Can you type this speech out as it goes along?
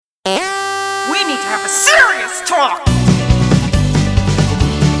for serious talk.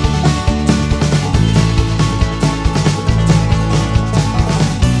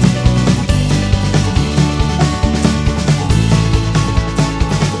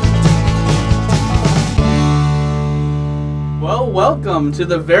 Well, welcome to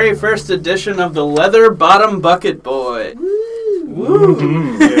the very first edition of the Leather Bottom Bucket Boy.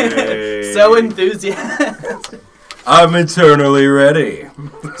 Woo! So enthusiastic. I'm eternally ready.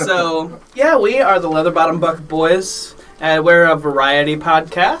 So, yeah, we are the Leather Bottom Bucket Boys. We're a variety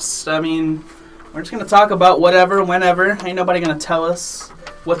podcast. I mean, we're just going to talk about whatever, whenever. Ain't nobody going to tell us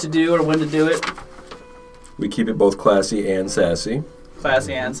what to do or when to do it. We keep it both classy and sassy.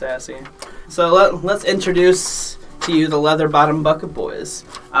 Classy and sassy. So let's introduce to you the Leather Bottom Bucket Boys.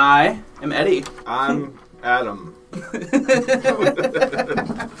 I am Eddie. I'm Adam.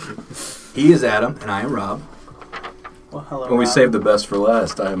 He is Adam, and I am Rob. Well, hello, When we Rob. saved the best for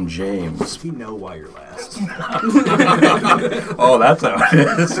last, I'm James. We know why you're last. Oh, that's how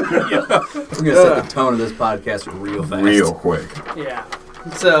it is. We're going to set the tone of this podcast real fast. Real quick. Yeah.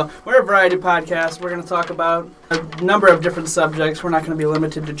 So, we're a variety podcast. We're going to talk about a number of different subjects. We're not going to be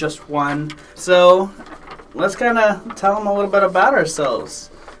limited to just one. So, let's kind of tell them a little bit about ourselves.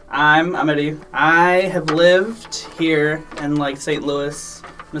 I'm Eddie. I have lived here in, St. Louis,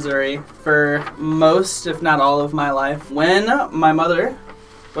 Missouri for most, if not all, of my life. When my mother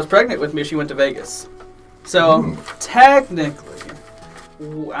was pregnant with me, she went to Vegas. So, technically,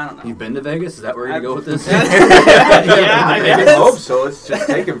 I don't know. You've been to Vegas? Is that where you're going to go with this? Yeah, I I guess. hope so. It's just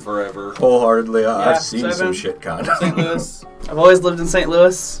taking forever. Wholeheartedly, Yeah, I've seen so some shit, con. St. Louis. I've always lived in St.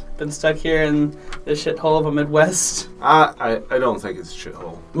 Louis. Been stuck here in this shithole of a Midwest. I don't think it's a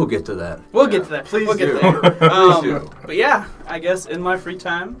shithole. We'll get to that. We'll get to that. Please we'll do. get there. Please do. But yeah, I guess in my free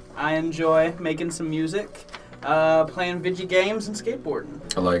time, I enjoy making some music, playing video games, and skateboarding.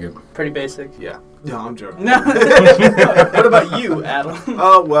 I like it. Pretty basic. Yeah. No, I'm joking. No. What about you, Adam?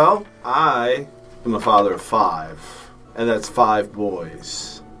 Well, I am a father of 5, and that's 5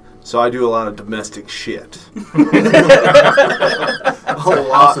 boys. So I do a lot of domestic shit. A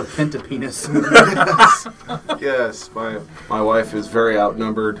House of Pentapenis. Yes, my wife is very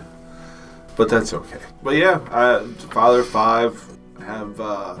outnumbered, but that's okay. But yeah, father of 5, have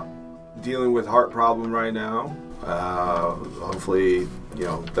dealing with heart problem right now. Hopefully,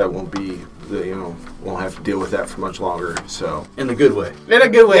 that won't be won't have to deal with that for much longer. So In the good way. In a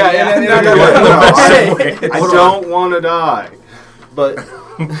good way. yeah, in a good way. No, I don't want to die, but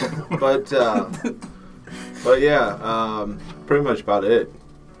yeah, pretty much about it.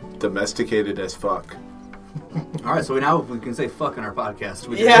 Domesticated as fuck. All right, so now we can say fuck in our podcast.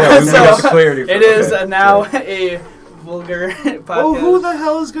 We Yeah, we so got clarity for it is okay. now a vulgar podcast. Oh, who the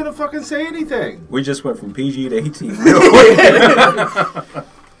hell is gonna fucking say anything? We just went from PG to 18.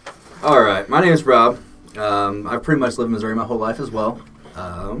 All right, my name is Rob. I've pretty much lived in Missouri my whole life as well.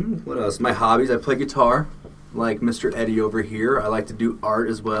 What else? My hobbies, I play guitar, like Mr. Eddie over here. I like to do art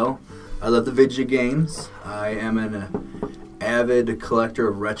as well. I love the video games. I am an avid collector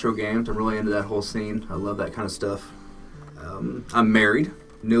of retro games. I'm really into that whole scene. I love that kind of stuff. I'm married,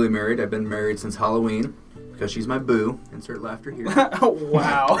 newly married. I've been married since Halloween because she's my boo. Insert laughter here.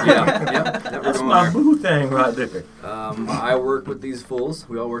 Wow. Yeah, That's we're going my there. boo thing right there. I work with these fools.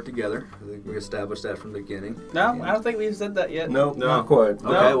 We all work together. I think we established that from the begining. No, I don't think we've said that yet. Nope, No. not quite.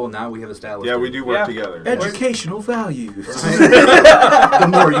 Okay, well now we have established Yeah, it. we do work Yeah. together. Educational values. The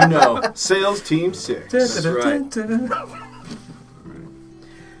more you know. Sales team 6. That's right.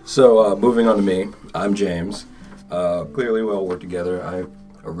 So, moving on to me, I'm James. Clearly, we all work together. I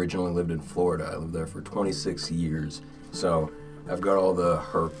originally lived in Florida. I lived there for 26 years. So, I've got all the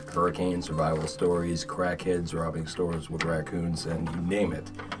hurricane survival stories, crackheads robbing stores with raccoons, and you name it.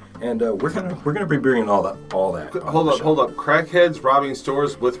 And we're gonna be bringing all that. Hold up. Crackheads robbing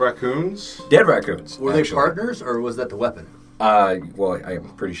stores with raccoons? Dead raccoons. Were they actually. partners or was that the weapon? Well,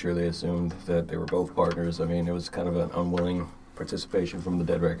 I'm pretty sure they assumed that they were both partners. I mean, it was kind of an unwilling participation from the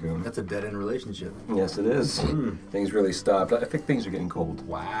dead raccoon. That's a dead-end relationship. Yes, it is. Things really stopped. I think things are getting cold.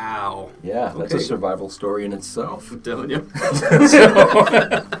 Wow. Yeah, that's a Okay. survival story in itself. I'm telling you.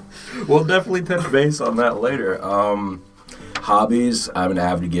 So, we'll definitely touch base on that later. Hobbies, I'm an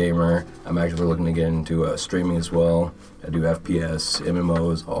avid gamer. I'm actually looking to get into streaming as well. I do FPS,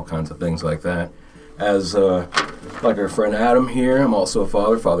 MMOs, all kinds of things like that. As like our friend Adam here, I'm also a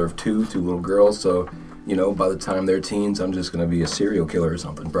father of two little girls, so by the time they're teens, I'm just going to be a serial killer or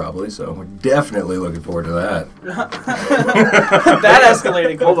something, probably. So we're definitely looking forward to that. That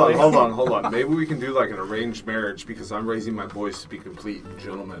escalated quickly. Hold on. Maybe we can do like an arranged marriage because I'm raising my boys to be complete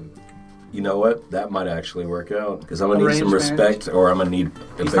gentlemen. You know what? That might actually work out. Because I'm going to need some Arranged respect, or I'm going to need a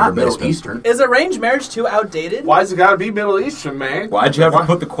He's bigger not Middle basement. Eastern. Is arranged marriage too outdated? Why's it gotta be Middle Eastern, man? Why'd you have to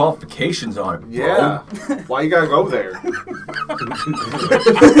put the qualifications on it, bro? Yeah. Why you gotta go there?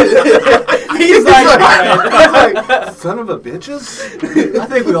 He's like, all right. Like, son of a bitches. I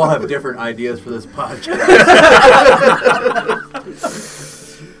think we all have different ideas for this podcast.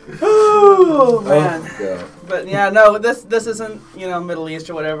 Oh, man. God. But yeah, no, this isn't, Middle East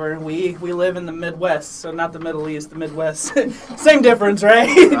or whatever. We live in the Midwest, so not the Middle East, the Midwest. Same difference, right?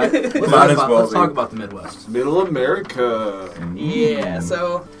 Right? Might as well Let's be. talk about the Midwest. Middle America. Yeah,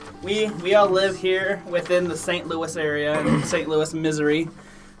 so we all live here within the St. Louis area, in St. Louis, Missouri.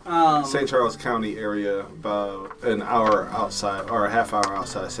 St. Charles County area, about an hour outside, or a half hour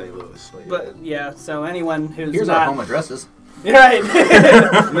outside St. Louis. But yeah, so anyone who's Here's our not home addresses. right.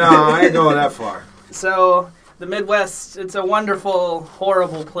 No, I ain't going that far. So the Midwest, it's a wonderful,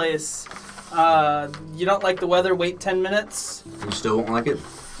 horrible place. You don't like the weather? Wait 10 minutes. You still won't like it?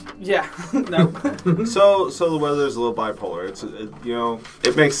 Yeah, no. So the weather's a little bipolar.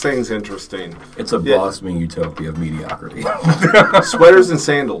 It makes things interesting. It's a Yeah. blossoming utopia of mediocrity. Sweaters and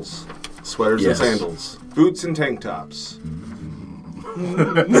sandals. Sweaters Yes. and sandals. Boots and tank tops.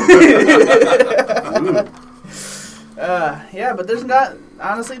 Yeah, but there's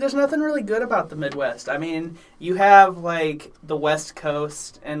nothing really good about the Midwest. I mean, you have like the West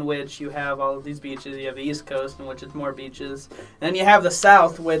Coast, in which you have all of these beaches. You have the East Coast, in which it's more beaches. And then you have the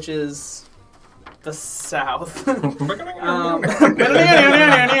South, which is the South. But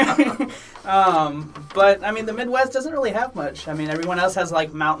I mean, the Midwest doesn't really have much. I mean, everyone else has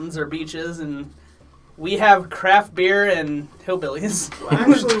like mountains or beaches, and we have craft beer and hillbillies.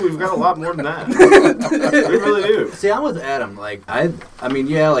 Actually, we've got a lot more than that. We really do. See, I'm with Adam. Like, I mean,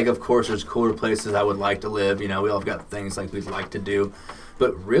 yeah, like, of course, there's cooler places I would like to live. We all have got things like we'd like to do.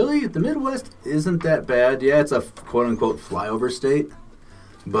 But really, the Midwest isn't that bad. Yeah, it's a quote-unquote flyover state.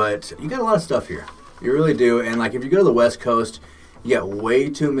 But you got a lot of stuff here. You really do. And, like, if you go to the West Coast, you got way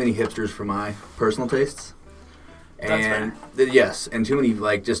too many hipsters for my personal tastes. And, yes, and too many,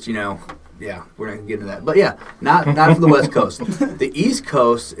 like, just, yeah, we're not going to get into that. But, yeah, not for the West Coast. The East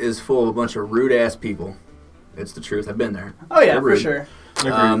Coast is full of a bunch of rude-ass people. It's the truth. I've been there. Oh yeah, They're for rude. sure.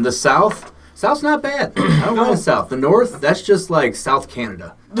 The South's not bad. I don't mind the South. The North, that's just like South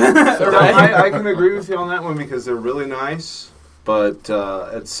Canada. I can agree with you on that one because they're really nice, but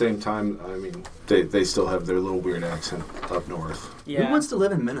at the same time, I mean, they still have their little weird accent up north. Yeah. Who wants to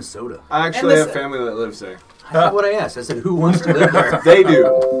live in Minnesota? I actually And have family that lives there. That's what I asked. I said, who wants to live there? They do.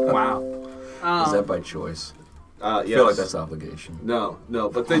 Wow. Is that by choice? I Yes. feel like that's obligation. No,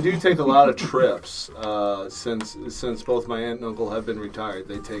 but they do take a lot of trips. Since both my aunt and uncle have been retired,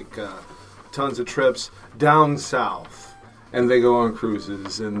 they take tons of trips down south, and they go on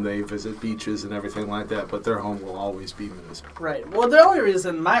cruises and they visit beaches and everything like that. But their home will always be Minnesota. Right. Well, the only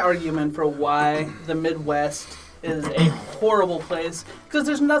reason, my argument for why the Midwest is a horrible place, because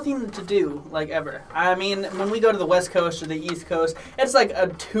there's nothing to do, like, ever. I mean, when we go to the West Coast or the East Coast, it's like a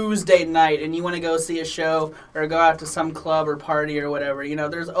Tuesday night, and you want to go see a show or go out to some club or party or whatever.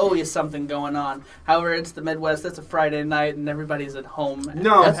 There's always something going on. However, it's the Midwest, it's a Friday night, and everybody's at home.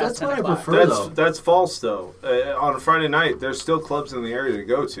 No, That's at what 10 I o'clock. prefer. That's false though. On a Friday night, there's still clubs in the area to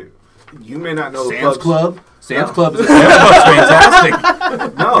go to. You may not know the Sam's clubs. Club. Sam's No. Club is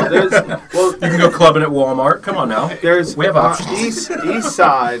Fantastic. No, well, You can go clubbing at Walmart. Come on now. We have options. east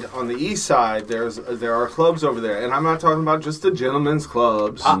side. On the east side, there are clubs over there, and I'm not talking about just the gentlemen's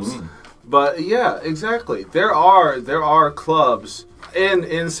clubs. Pops. But yeah, exactly. There are clubs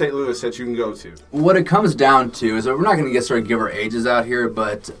in St. Louis that you can go to. What it comes down to is that we're not going to get started give our ages out here,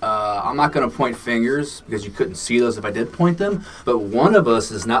 but I'm not going to point fingers because you couldn't see those if I did point them. But one of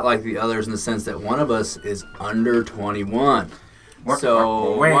us is not like the others in the sense that one of us is under 21.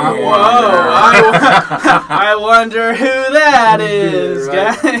 So, Whoa. I wonder who that is,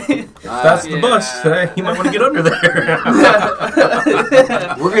 Right. guys. That's the bus today. You might want to get under there.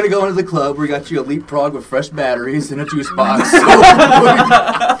 we're going to go into the club. We got you a leapfrog with fresh batteries and a juice box.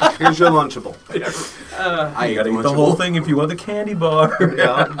 Here's your Lunchable. I You ate gotta eat the Lunchable. whole thing if you want the candy bar.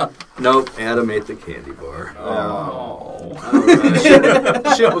 Yeah. Nope, Adam ate the candy bar.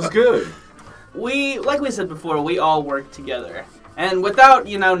 Shit was good. Like we said before, we all work together. And without,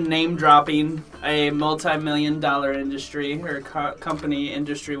 name dropping a multi-million-dollar industry or company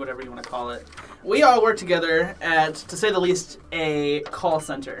industry, whatever you want to call it, we all work together at, to say the least, a call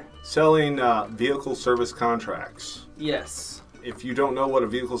center. Selling vehicle service contracts. Yes. If you don't know what a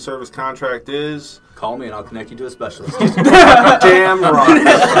vehicle service contract is, Call me and I'll connect you to a specialist. damn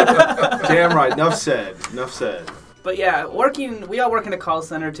right. Damn right. Enough said. But yeah, we all work in a call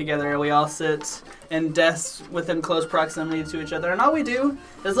center together. We all sit in desks within close proximity to each other. And all we do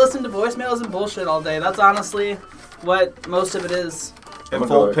is listen to voicemails and bullshit all day. That's honestly what most of it is. And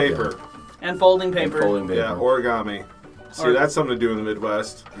fold paper. And folding paper. Yeah, origami. See, that's something to do in the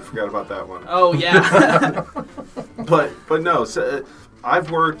Midwest. You forgot about that one. Oh, yeah. But no, so,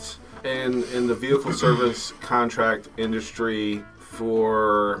 I've worked in the vehicle service contract industry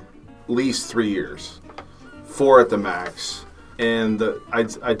for at least 3 years. 4 at the max. And I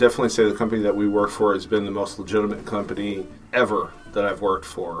definitely say the company that we work for has been the most legitimate company ever that I've worked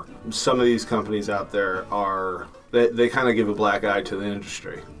for. Some of these companies out there they kind of give a black eye to the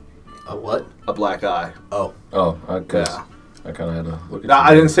industry. A what? A black eye. Oh. Okay. Yeah. I kind of had to look at No, you.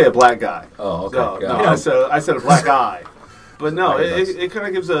 I didn't say a black guy. Oh, okay. No, Got it. I said a black eye. But no, Right, it kind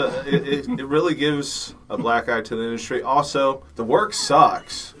of gives it really gives a black eye to the industry. Also, the work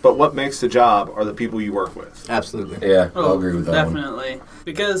sucks, but what makes the job are the people you work with. Absolutely. Yeah, I'll agree with that Definitely.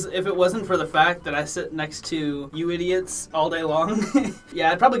 Because if it wasn't for the fact that I sit next to you idiots all day long,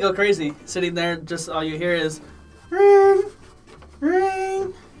 yeah, I'd probably go crazy. Sitting there, just all you hear is, ring,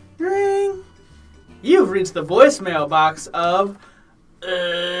 ring, ring. You've reached the voicemail box of...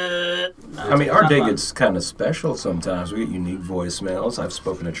 I mean, our day gets kind of special sometimes. We get unique voicemails. I've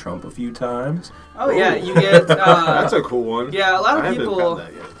spoken to Trump a few times. Oh, yeah, you get... That's a cool one. Yeah, a lot of I haven't people... gotten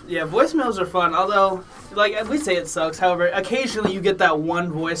that yet. Yeah, voicemails are fun, although, like, we say it sucks. However, occasionally you get that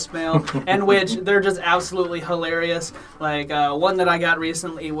one voicemail in which they're just absolutely hilarious. Like, one that I got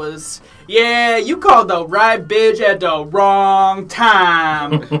recently was, yeah, you called the right bitch at the wrong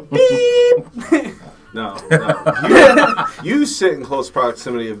time. Beep! No. You sit in close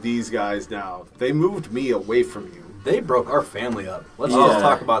proximity of these guys now. They moved me away from you. They broke our family up. Let's Yeah. just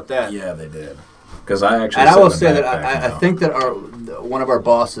talk about that. Yeah, they did. Because I actually. And I sit will in the say that backpack I now. think that one of our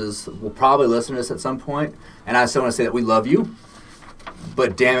bosses will probably listen to this at some point, and I still want to say that we love you,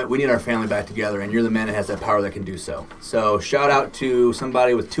 but damn it, we need our family back together, and you're the man that has that power that can do so. So shout out to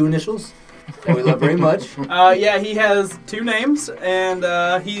somebody with 2 initials that we love very much. Yeah, he has 2 names, and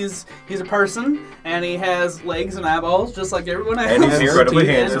he's a person, and he has legs and eyeballs, just like everyone else. And he's And incredibly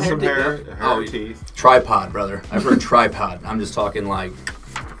teeth, handsome. and some hair Oh, and teeth. Tripod, brother. I've heard tripod. I'm just talking like...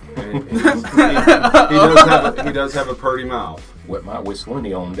 And he does have a purty mouth. Wet my whistle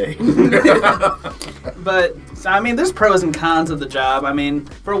any on day. But, I mean, there's pros and cons of the job. I mean,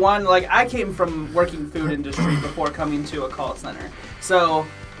 for one, like, I came from working food industry before coming to a call center. So,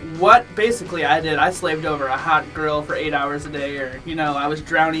 what basically I did, I slaved over a hot grill for 8 hours a day, or, you know, I was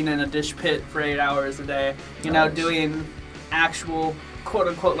drowning in a dish pit for 8 hours a day, you know, Nice. doing actual,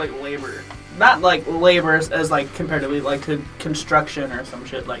 quote-unquote, like, labor. Not like labor as like comparatively like to construction or some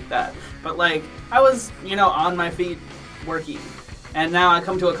shit like that. But like I was, you know, on my feet working. And now I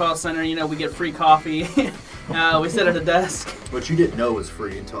come to a call center, you know, we get free coffee. We sit at a desk. Which you didn't know was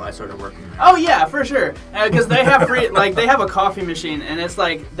free until I started working there. Oh yeah, for sure. Because they have free, like they have a coffee machine, and it's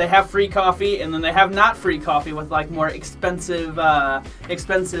like they have free coffee, and then they have not free coffee with like more expensive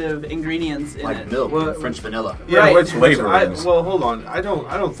ingredients in Like it. milk Well, and French vanilla. Yeah, Right. which Flavorings. well, hold on. I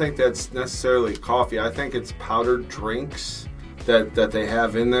don't think that's necessarily coffee. I think it's powdered drinks that they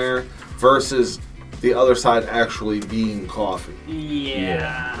have in there versus the other side actually being coffee.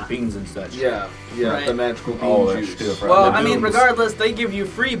 Yeah. Beans and such. Yeah, Right. the magical bean Oh, that's juice. true. Well, The I mean, Dooms. regardless, they give you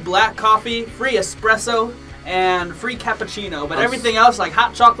free black coffee, free espresso, and free cappuccino. But everything else, like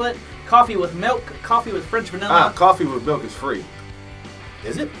hot chocolate, coffee with milk, coffee with French vanilla. Coffee with milk is free.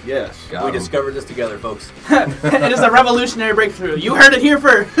 Is it? Yes. Got We 'em. discovered this together, folks. It is a revolutionary breakthrough. You heard it here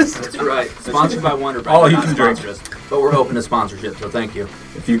first. That's right. Sponsored by Wonder Bread. All They're you not can drink. sponsor us, but we're open to sponsorship, so thank you.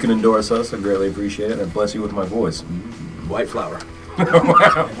 If you can endorse us, I greatly appreciate it, and bless you with my voice. White flour.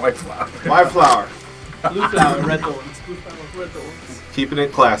 White flower. My flour. Blue flower, red thorns. Blue flower, red thorns. Keeping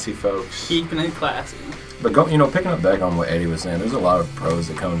it classy, folks. Keeping it classy. But picking up back on what Eddie was saying, there's a lot of pros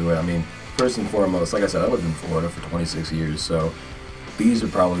that come to it. I mean, first and foremost, like I said, I lived in Florida for 26 years, so these are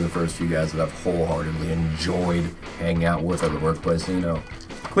probably the first few guys that I've wholeheartedly enjoyed hanging out with at the workplace.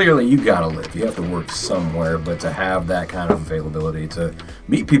 Clearly you gotta live. You have to work somewhere, but to have that kind of availability to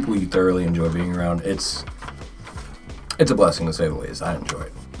meet people you thoroughly enjoy being around, it's a blessing to say the least. I enjoy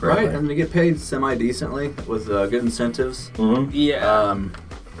it. Right, and to get paid semi-decently with good incentives. Mm-hmm. Yeah.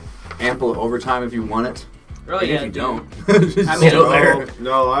 Ample overtime if you want it. Really, And if you don't, I it's mean, still there.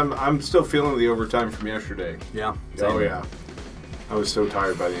 No, I'm still feeling the overtime from yesterday. Yeah. Oh yeah. I was so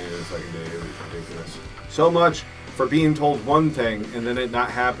tired by the end of the second day. It was ridiculous. So much for being told one thing and then it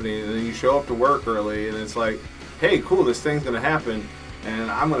not happening, and then you show up to work early and it's like, hey, cool, this thing's gonna happen, and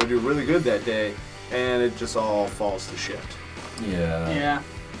I'm gonna do really good that day, and it just all falls to shit. Yeah. Yeah.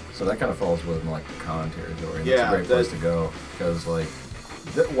 So that kind of falls within like the con territory. And Yeah, it's a great place to go because like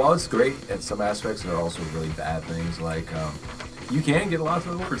while it's great in some aspects, there are also really bad things. Like you can get lots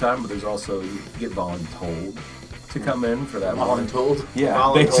of overtime, but there's also you get voluntold to come in for that. Voluntold? Yeah,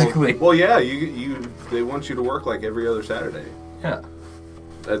 Voluntold. basically. Well, yeah, they want you to work like every other Saturday. Yeah.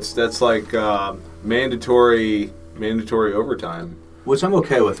 That's like mandatory overtime. Which I'm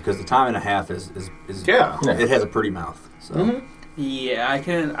okay with because the time and a half is Yeah. it has a pretty mouth. So Yeah,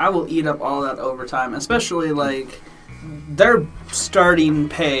 I will eat up all that overtime, especially like their starting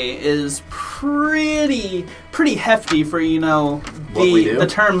pay is pretty hefty for What we do? the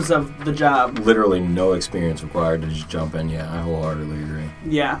terms of the job. Literally no experience required to just jump in. Yeah, I wholeheartedly agree.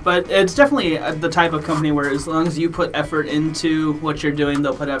 Yeah, but it's definitely the type of company where as long as you put effort into what you're doing,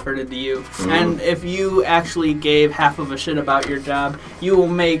 they'll put effort into you. Mm-hmm. And if you actually gave half of a shit about your job, you will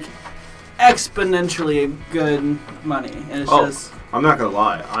make exponentially good money. And it's just... I'm not gonna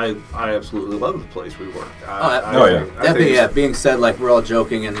lie. I absolutely love the place we work. Being said, like we're all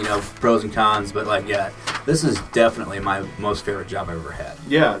joking and pros and cons, but like this is definitely my most favorite job I've ever had.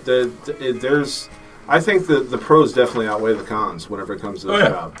 Yeah, there's. I think the pros definitely outweigh the cons whenever it comes to the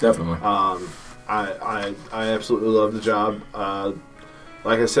job. Definitely. I absolutely love the job.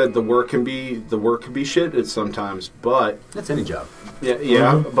 Like I said, the work can be shit at sometimes, but That's any job.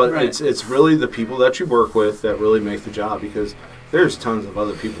 yeah. But Right. it's really the people that you work with that really make the job because there's tons of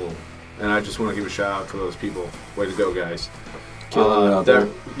other people, and I just want to give a shout out to those people. Way to go, guys! Killing it out there.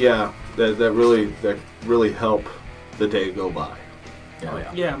 That really help the day go by. Oh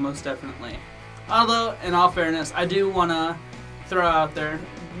yeah. Yeah, most definitely. Although, in all fairness, I do want to throw out there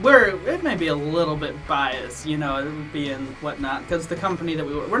where it may be a little bit biased, being whatnot, because the company that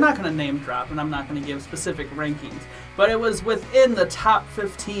we're not going to name drop, and I'm not going to give specific rankings, but it was within the top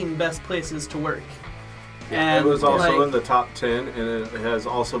 15 best places to work. And it was also like, in the top 10, and it has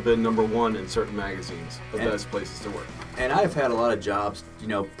also been number 1 in certain magazines of best places to work. And I've had a lot of jobs,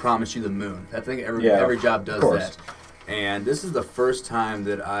 promise you the moon. I think every job does course. that. And this is the first time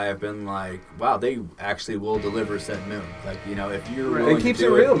that I've been like, wow, they actually will deliver said moon. Like, if you're willing It keeps to it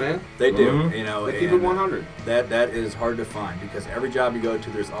do real, man. They do, Mhm. They keep it and 100. That is hard to find because every job you go to,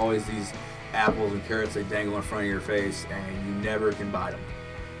 there's always these apples and carrots they dangle in front of your face, and you never can buy them.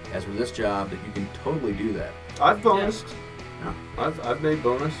 As for this job, that you can totally do that. I've bonused. Yeah. I've made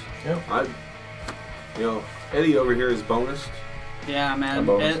bonus. Yeah. Eddie over here is bonused. yeah, man. A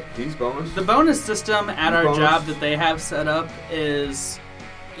bonus. He's bonus. The bonus system at our Bonus. job that they have set up is...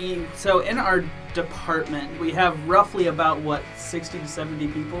 So in our department, we have roughly about, 60 to 70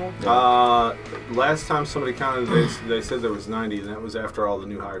 people? Last time somebody counted, they said there was 90, and that was after all the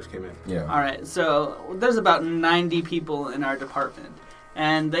new hires came in. Yeah. All right, so there's about 90 people in our department,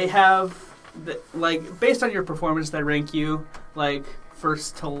 and they have, based on your performance, they rank you,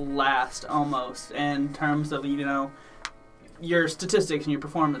 first to last, almost, in terms of, your statistics and your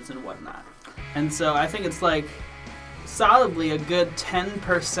performance and whatnot. And so I think it's, solidly a good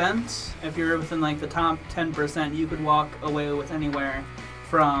 10%. If you're within, the top 10%, you could walk away with anywhere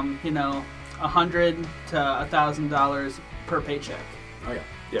from, $100 to $1,000 per paycheck. Oh, yeah.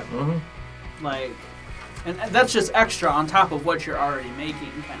 Yeah. Mm-hmm. And that's just extra on top of what you're already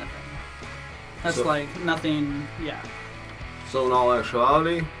making, kind of thing. That's So- nothing, So in all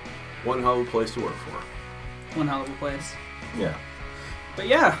actuality, one hell of a place to work for. one hell of a place. Yeah. But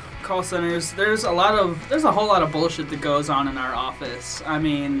yeah, call centers, there's a whole lot of bullshit that goes on in our office. I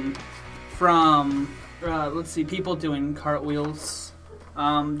mean, from, people doing cartwheels,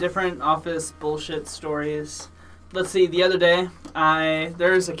 different office bullshit stories. Let's see, the other day,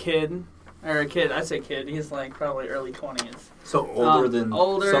 there's a kid, I say kid, he's probably early 20s. So older than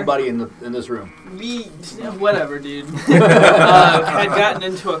older. somebody in this room. Whatever, dude. Had gotten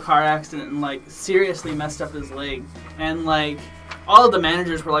into a car accident and seriously messed up his leg, and all of the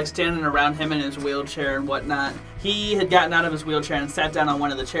managers were standing around him in his wheelchair and whatnot. He had gotten out of his wheelchair and sat down on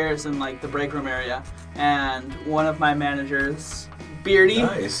one of the chairs in the break room area, and one of my managers, Beardy,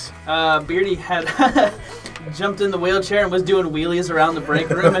 Nice. Beardy had jumped in the wheelchair and was doing wheelies around the break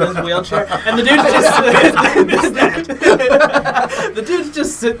room in his wheelchair, and the dude's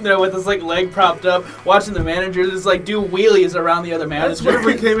just sitting there with his leg propped up, watching the manager just do wheelies around the other That's manager.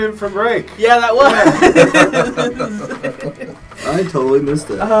 when we came in from break. Yeah, that was. I totally missed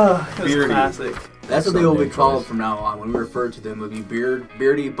it. It was Beardy. classic. That's what they will be Sunday called choice. from now on. When we refer to them, it'll be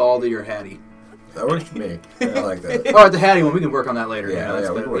Beardy, Baldy, or Hattie. That works for me. I like that. Or the Hattie one, we can work on that later. Yeah, that's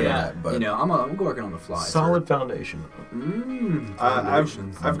we better. can work on yeah. that. But I'm working on the fly. solid foundation.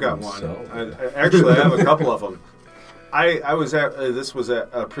 I've got one. So- Actually, I have a couple of them. I was at this was at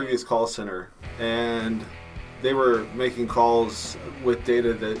a previous call center, and they were making calls with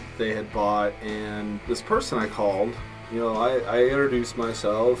data that they had bought, and this person I called, I introduced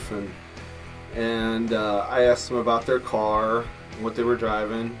myself and I asked them about their car, what they were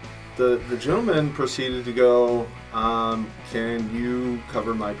driving. The gentleman proceeded to go, can you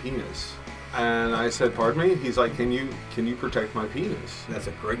cover my penis? And I said, pardon me? He's like, can you protect my penis? That's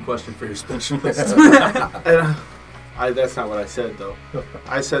a great question for your specialist. And that's not what I said, though.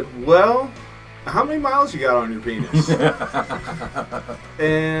 I said, well, how many miles you got on your penis?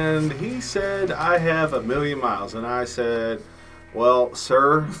 And he said, I have 1,000,000 miles. And I said, well,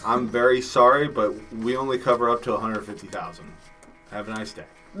 sir, I'm very sorry, but we only cover up to 150,000. Have a nice day.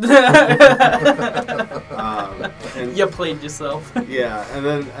 And you played yourself. Yeah,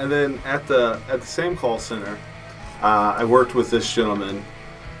 and then at the same call center, I worked with this gentleman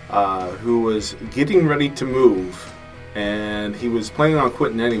who was getting ready to move, and he was planning on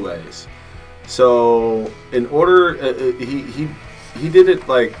quitting anyways. So in order, he did it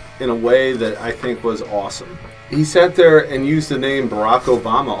like in a way that I think was awesome. He sat there and used the name Barack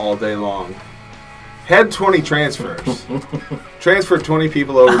Obama all day long. Had 20 transfers. Transferred 20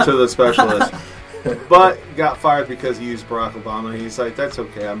 people over to the specialist. But got fired because he used Barack Obama. He's like, that's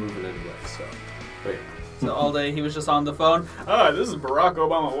okay, I'm moving anyway. So all day he was just on the phone. This is Barack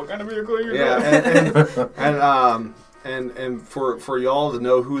Obama. What kind of vehicle are you driving? And for y'all to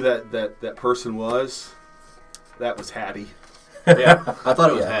know who that person was, that was Hattie. Yeah, I thought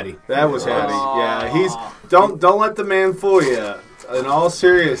it was Hattie. That was Hattie. Yeah, don't let the man fool you. In all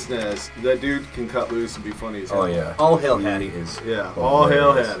seriousness, that dude can cut loose and be funny as hell. Oh yeah. All hail Hattie. All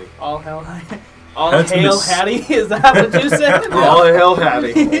hail Hattie. All hail Hattie. Is that what you said? All hail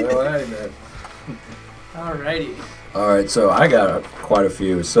Hattie. Alrighty. All right, so I got quite a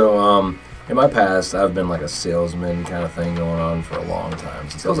few. So in my past, I've been like a salesman kind of thing going on for a long time.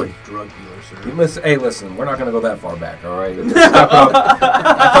 Since I was like drug dealer, sir. Listen, we're not going to go that far back, all right? I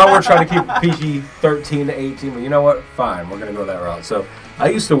thought we were trying to keep PG-13 to 18, but you know what? Fine, we're going to go that route. So I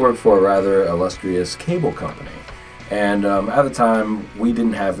used to work for a rather illustrious cable company. And at the time, we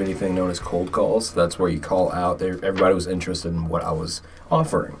didn't have anything known as cold calls. That's where you call out. Everybody was interested in what I was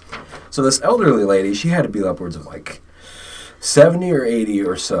offering. So this elderly lady, she had to be upwards of like 70 or 80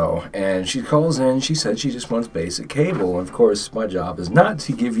 or so, and she calls in. She said she just wants basic cable, and of course my job is not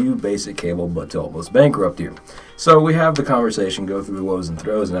to give you basic cable but to almost bankrupt you. So we have the conversation, go through the woes and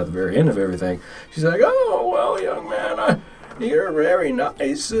throws, and at the very end of everything she's like, oh well, young man, you're very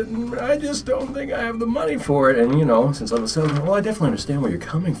nice, and I just don't think I have the money for it. And since I'm a salesman, well, I definitely understand where you're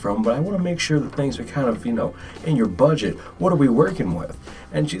coming from, but I want to make sure that things are kind of in your budget. What are we working with?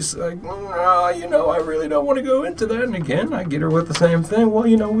 And she's like, I really don't want to go into that. And again, I get her with the same thing. Well,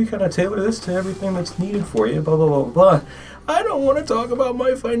 we kind of tailor this to everything that's needed for you, blah, blah, blah, blah. I don't want to talk about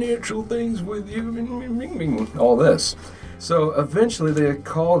my financial things with you, all this. So eventually the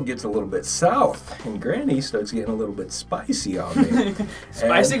call gets a little bit south, and Granny starts getting a little bit spicy on me.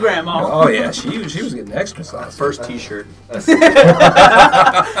 Spicy Grandma. Oh yeah, she was getting extra sauce. First T-shirt.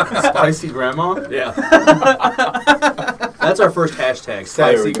 Spicy Grandma? Yeah. That's our first hashtag.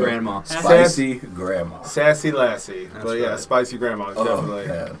 Spicy Grandma. Spicy Grandma. Sassy Lassie. That's but yeah, right. Spicy Grandma, definitely.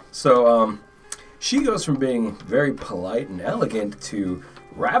 Man. So she goes from being very polite and elegant to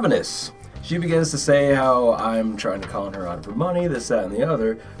ravenous. She begins to say how I'm trying to con her out of her money, this, that, and the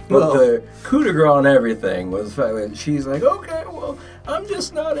other. But the coup de grace on everything was the fact that she's like, okay, well, I'm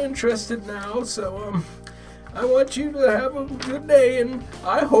just not interested now, so I want you to have a good day, and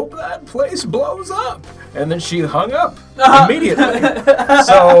I hope that place blows up. And then she hung up immediately.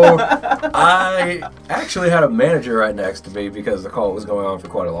 So I actually had a manager right next to me because the call was going on for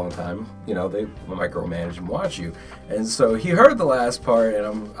quite a long time. They micromanage and watch you. And so he heard the last part,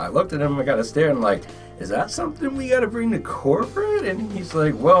 and I looked at him and I got to stare, and I'm like, is that something we got to bring to corporate? And he's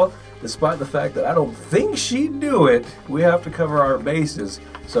like, well, despite the fact that I don't think she'd do it, we have to cover our bases.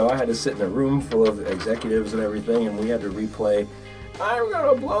 So I had to sit in a room full of executives and everything, and we had to replay, I'm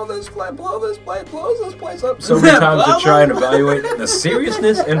going to blow this place up so many times to try and evaluate the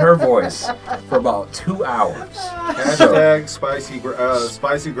seriousness in her voice for about 2 hours. Hashtag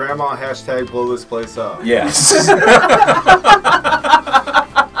spicy Grandma, hashtag blow this place up. Yes.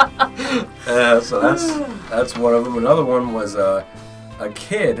 So that's one of them. Another one was a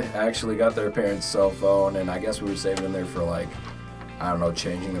kid actually got their parents' cell phone, and I guess we were saving them there for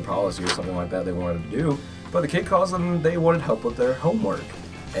changing their policy or something like that they wanted to do. But the kid calls them, they wanted help with their homework.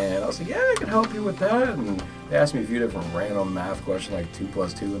 And I was like, yeah, I can help you with that. And they asked me a few different random math questions like 2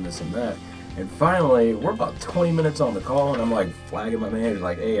 + 2 and this and that. And finally, we're about 20 minutes on the call, and I'm like flagging my manager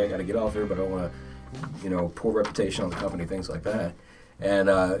like, hey, I got to get off here, but I don't want to, poor reputation on the company, things like that. and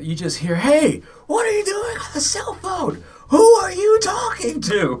you just hear, "Hey, what are you doing on the cell phone? Who are you talking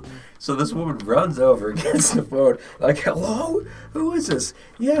to?" So this woman runs over, gets the phone, like, "Hello? Who is this?"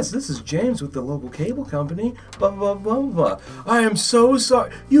 "Yes, this is James with the local cable company, blah, blah, blah, blah. I am so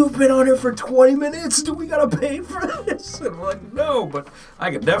sorry. You've been on here for 20 minutes. Do we got to pay for this?" And I'm like, "No, but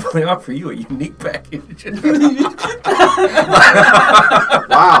I can definitely offer you a unique package."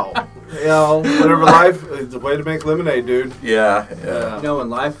 Wow. You know, whatever life is the way to make lemonade, dude. Yeah. You know,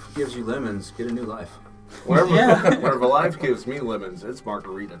 when life gives you lemons, get a new life. Whenever life gives me lemons, it's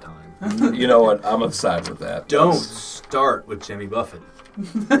margarita time. You know what? I'm upside with that. Don't start with Jimmy Buffett.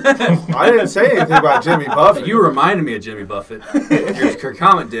 I didn't say anything about Jimmy Buffett. You reminded me of Jimmy Buffett. Your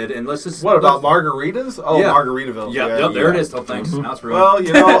comment did, and let's just... What, about margaritas? Oh, Yeah. Margaritaville. Yep, there it is. Oh, thanks. Now it's ruined. Well,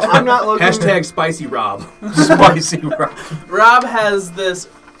 you know, I'm not looking... Hashtag Spicy Rob. Spicy Rob. Rob has this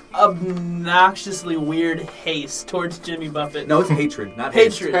obnoxiously weird haste towards Jimmy Buffett. No, it's hatred, not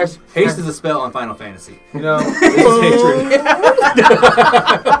Hatred. haste. Haste is a spell on Final Fantasy. You know, This is hatred.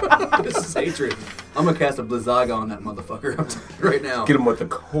 This is hatred. I'm going to cast a Blizzaga on that motherfucker right now. Get him with the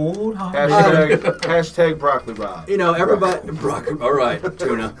cold hot. hashtag broccoli Rob. You know, everybody... all right,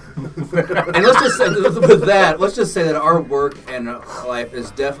 tuna. And let's just say, with that, let's just say that our work and life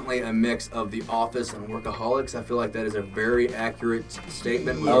is definitely a mix of the office and workaholics. I feel like that is a very accurate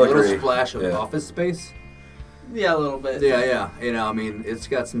statement with a little agree. splash of Yeah. office space. Yeah, a little bit. Yeah. You know, I mean, it's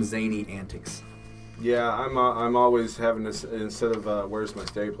got some zany antics. Yeah, I'm always having this, instead of where's my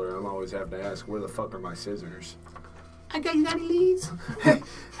stapler, I'm always having to ask, where the fuck are my scissors? You got any leads? Hey,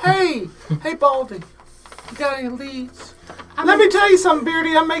 Baldy, you got any leads? Let me tell you something,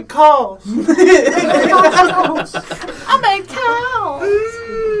 Beardy, I make calls. I made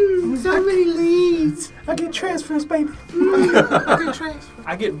cows. So many leads. I get transfers, baby.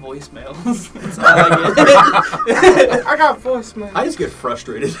 I get voicemails. That's all I get. I got voicemail. I just get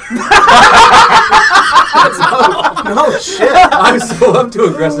frustrated. No shit. I'm too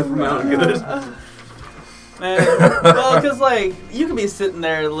aggressive for my own good. Man, well, because, like, you could be sitting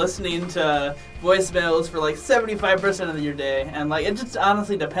there listening to voicemails for, like, 75% of your day, and, like, it just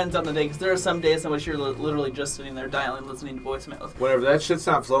honestly depends on the day, because there are some days in which you're literally just sitting there dialing, listening to voicemails. Whenever that shit's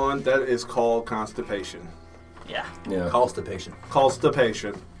not flowing, that is called constipation. Yeah. Yeah. Constipation.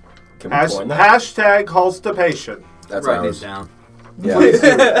 Constipation. Can we coin that? Hashtag constipation. That's Write ours. these down. Yeah. Please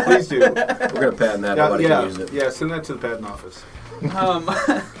do. Please do. We're gonna patent that. Nobody can use it. Yeah, send that to the patent office.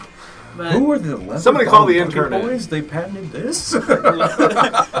 But Who are the leather Somebody call the bottom bucket internet. boys? They patented this.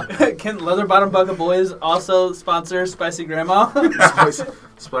 can Leather Bottom Bucket Boys also sponsor Spicy Grandma?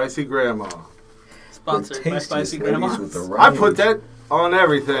 Spicy Grandma. Sponsored by Spicy Grandma. With the I put that on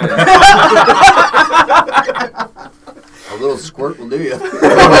everything. A little squirt will do you.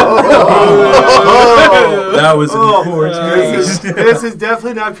 That was in poor taste. This is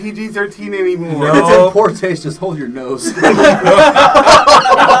definitely not PG-13 anymore. No. If it's in poor taste, just hold your nose.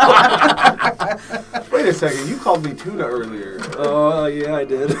 Wait a second, you called me tuna earlier. Oh, yeah, I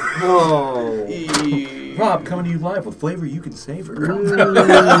did. Oh. Rob, coming to you live with flavor you can savor.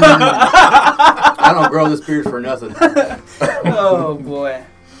 I don't grow this beard for nothing. Oh, boy.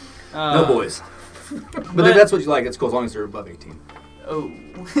 No boys. But if that's what you like, it's cool as long as they're above 18. Oh.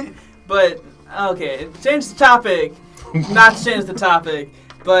 But, okay, change the topic. Not to change the topic,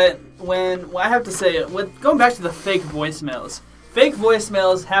 but I have to say, going back to the fake voicemails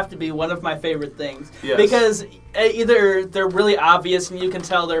have to be one of my favorite things. Yes. Because either they're really obvious and you can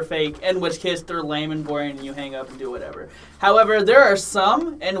tell they're fake, in which case they're lame and boring and you hang up and do whatever. However, there are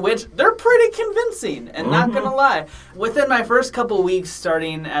some in which they're pretty convincing, and not gonna lie. Within my first couple weeks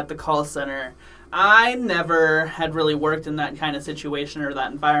starting at the call center, I never had really worked in that kind of situation or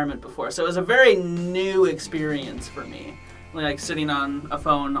that environment before, so it was a very new experience for me, like sitting on a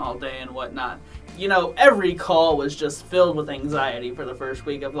phone all day and whatnot. You know, every call was just filled with anxiety for the first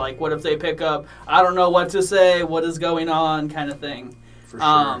week of, like, what if they pick up, I don't know what to say, what is going on, kind of thing. For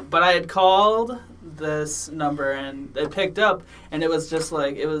sure. But I had called this number and it picked up, and it was just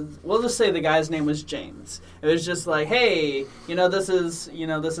like, we'll just say the guy's name was James. It was just like, hey, this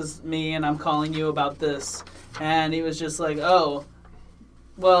is me and I'm calling you about this. And he was just like, oh,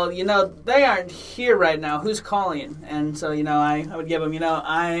 well, they aren't here right now. Who's calling? And so, I would give him,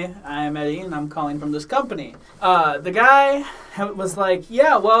 I am Eddie and I'm calling from this company. The guy was like,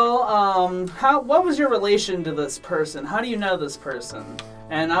 yeah, well, what was your relation to this person? How do you know this person?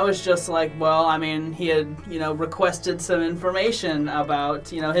 And I was just like, well, I mean, he had, requested some information about,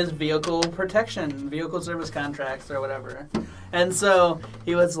 his vehicle service contracts or whatever. And so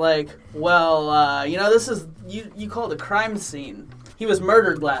he was like, well, this is, you called a crime scene. He was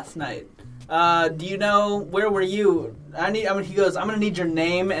murdered last night. do you know, where were you? He goes, I'm going to need your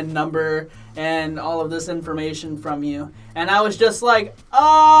name and number and all of this information from you. And I was just like,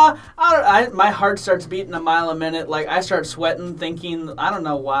 my heart starts beating a mile a minute. Like, I start sweating, thinking, I don't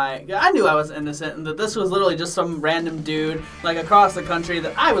know why. I knew I was innocent and that this was literally just some random dude, like, across the country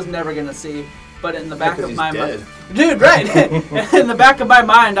that I was never going to see. But in the back of my mind, dude, right? In the back of my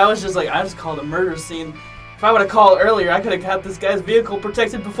mind, I was just like, I just called a murder scene. If I would have called earlier, I could have got this guy's vehicle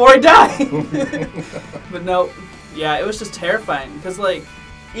protected before he died. But no, yeah, it was just terrifying because like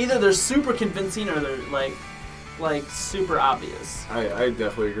either they're super convincing or they're like super obvious. I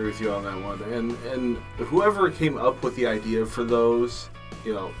definitely agree with you on that one. And whoever came up with the idea for those,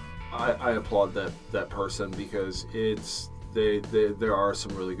 you know, I applaud that person because it's. There are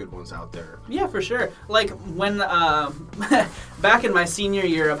some really good ones out there. Yeah, for sure. Like when back in my senior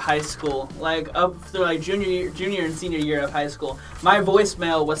year of high school, like up through like junior and senior year of high school, my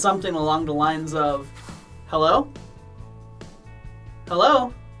voicemail was something along the lines of, "Hello?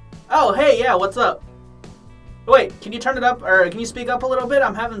 Hello? Oh, hey, yeah, what's up? Wait, can you turn it up or can you speak up a little bit?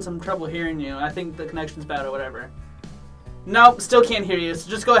 I'm having some trouble hearing you. I think the connection's bad or whatever." Nope, still can't hear you. So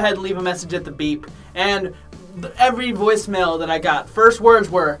just go ahead and leave a message at the beep. And every voicemail that I got, first words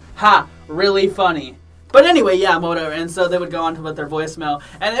were, "Ha, really funny." But anyway, yeah, whatever. And so they would go on to with their voicemail.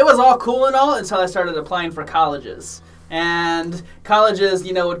 And it was all cool and all until I started applying for colleges. And colleges,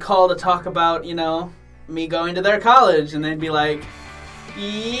 you know, would call to talk about, you know, me going to their college. And they'd be like,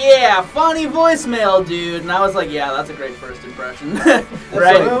 "Yeah, funny voicemail, dude." And I was like, yeah, that's a great first impression.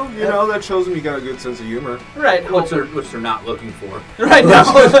 Right? So, you know, that shows them you got a good sense of humor. Right. Which they're not looking for. Right. No.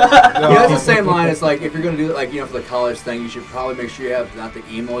 Yeah, it's the same line. It's like if you're going to do it, like, you know, for the college thing, you should probably make sure you have not the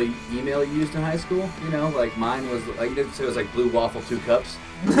email you used in high school. You know, like mine was like you didn't say it was like blue waffle 2 cups.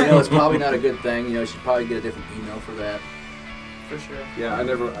 You know, it's probably not a good thing. You know, you should probably get a different email for that. For sure. Yeah, I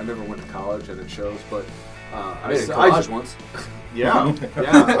never went to college, and it shows. But I made a collage once. Yeah,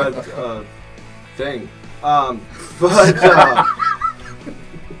 thing.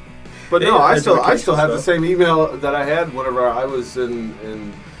 But no, I still have the same email that I had whenever I was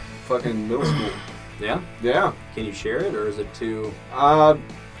in fucking middle school. Yeah? Yeah. Can you share it, or is it too...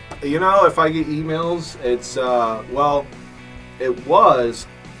 You know, if I get emails, it's, it was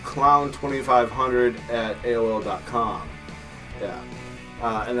clown2500@aol.com. Yeah.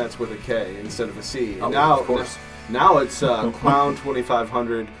 And that's with a K instead of a C. Oh, now, of course. Now it's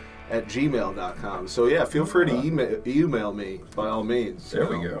clown2500@gmail.com. So yeah, feel free to email me by all means. There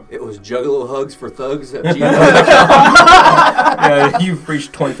we go. It was Juggalo Hugs for Thugs at gmail.com. Yeah, you've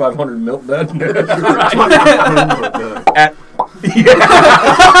reached 2,500 milk done.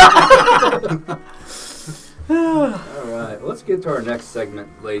 Alright, let's get to our next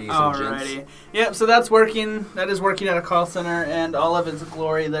segment, ladies and gents. Alrighty. Yep, so that's working. That is working at a call center and all of its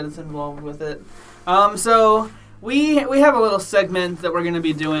glory that is involved with it. So we have a little segment that we're going to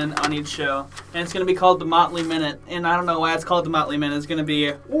be doing on each show, and it's going to be called the Motley Minute. And I don't know why it's called the Motley Minute. It's going to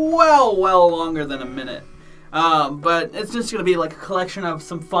be well longer than a minute. But it's just going to be like a collection of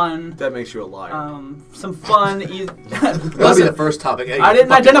some fun... That makes you a liar. Some fun... That'll be the first topic. Hey, I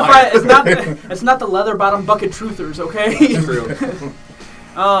didn't identify it. It's not the leather bottom bucket truthers, okay? True.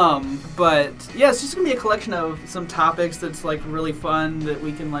 But yeah, it's just gonna be a collection of some topics that's like really fun that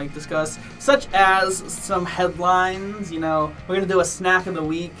we can like discuss, such as some headlines. You know, we're gonna do a snack of the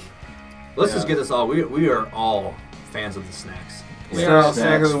week. Let's just get this all. We are all fans of the snacks.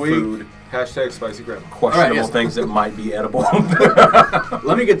 Snack of the week. Food. Hashtag spicy grandma. Questionable yes. things that might be edible.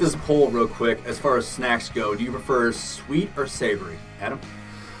 Let me get this poll real quick. As far as snacks go, do you prefer sweet or savory, Adam?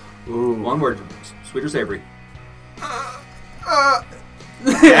 Ooh. One word: sweet or savory.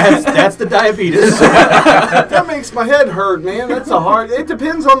 That's the diabetes. That makes my head hurt, man. That's a hard... It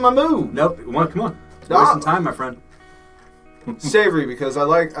depends on my mood. Nope. Come on. Waste some time, my friend. Savory, because I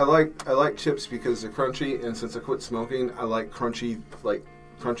like chips because they're crunchy, and since I quit smoking, I like crunchy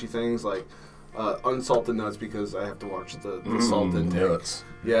things like unsalted nuts because I have to watch the salt intake. Nuts.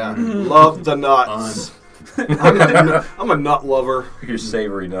 Yeah, love the nuts. I'm a nut lover. You're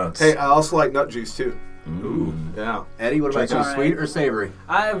savory nuts. Hey, I also like nut juice too. Ooh. Yeah. Eddie, what about you? Alright. Sweet or savory?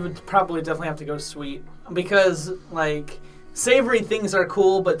 I would probably definitely have to go sweet because like savory things are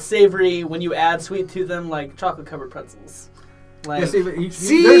cool, but savory when you add sweet to them, like chocolate covered pretzels. Like, Yeah,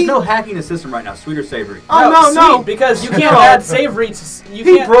 see, there's no hacking the system right now. Sweet or savory? Oh, no. sweet, because you can't add savory to you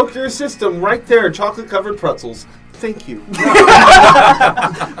He can't. broke your system right there. Chocolate covered pretzels. Thank you.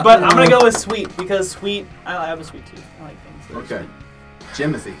 But I'm gonna go with sweet because sweet. I have a sweet tooth. I like things that are Okay. sweet.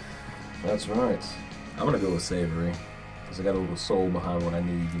 Jimothy. That's right. I'm going to go with savory. Because I got a little soul behind what I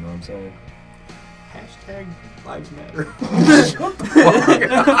need, you know what I'm saying? Hashtag lives matter.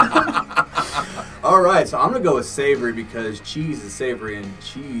 All right, so I'm going to go with savory because cheese is savory and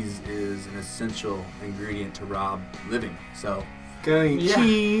cheese is an essential ingredient to Rob living. So,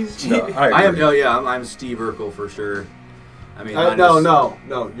 cheese. No, I agree. I'm Steve Urkel for sure. I mean,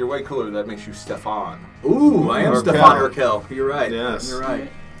 no. You're way cooler. That makes you Stefan. Ooh, I am Stefan Urkel. You're right. Yes. You're right.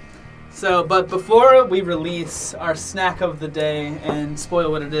 So, but before we release our snack of the day and spoil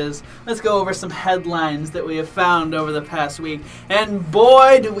what it is, let's go over some headlines that we have found over the past week. And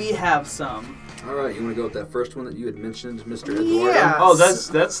boy, do we have some. All right, you want to go with that first one that you had mentioned, Mr. Eduardo? Yeah. Oh, that's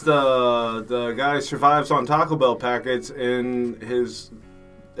the guy survives on Taco Bell packets in his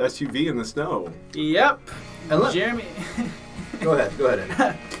SUV in the snow. Yep. And Jeremy. Go ahead.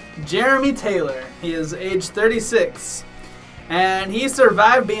 Ed. Jeremy Taylor. He is age 36. And he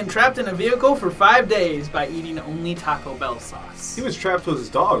survived being trapped in a vehicle for 5 days by eating only Taco Bell sauce. He was trapped with his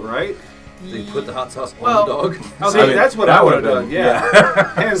dog, right? They put the hot sauce Well, on the dog. Okay. See, that's what I would have done.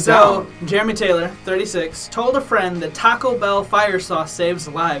 Yeah. Hands So, down. Jeremy Taylor, 36, told a friend that Taco Bell fire sauce saves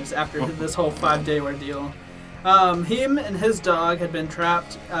lives after this whole 5-day ordeal. Him and his dog had been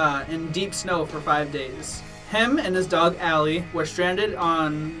trapped in deep snow for 5 days. Him and his dog, Allie, were stranded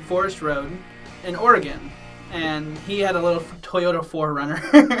on Forest Road in Oregon. And he had a little Toyota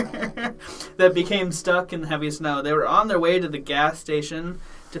 4Runner that became stuck in heavy snow. They were on their way to the gas station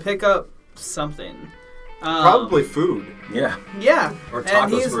to pick up something. Probably food. Yeah. Yeah. Or And tacos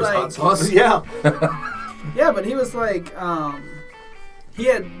he's for his like, hot sauce. Yeah. Yeah, but he was like, he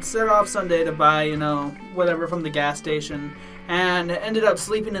had set off Sunday to buy, whatever from the gas station, and ended up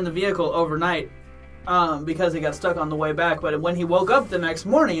sleeping in the vehicle overnight because he got stuck on the way back. But when he woke up the next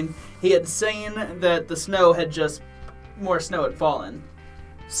morning, he had seen that more snow had fallen.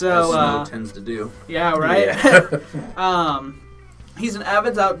 So, As snow tends to do. yeah, right? Yeah. He's an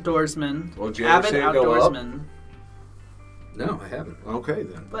avid outdoorsman. Well, did you ever see it go up? No, I haven't. Okay,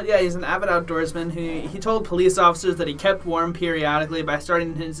 then. But yeah, he's an avid outdoorsman. He told police officers that he kept warm periodically by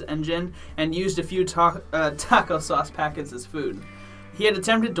starting his engine and used a few taco sauce packets as food. He had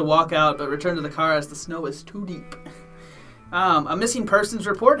attempted to walk out but returned to the car as the snow was too deep. A missing persons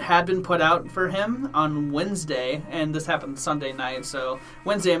report had been put out for him on Wednesday, and this happened Sunday night, so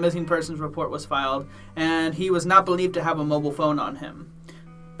Wednesday a missing persons report was filed, and he was not believed to have a mobile phone on him.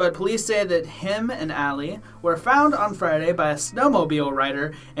 But police say that him and Allie were found on Friday by a snowmobile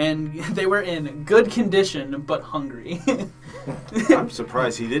rider, and they were in good condition but hungry. I'm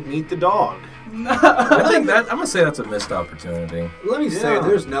surprised he didn't eat the dog. I'm gonna say that's a missed opportunity. Let me say, Yeah.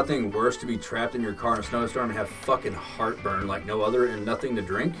 there's nothing worse to be trapped in your car in a snowstorm and have fucking heartburn like no other and nothing to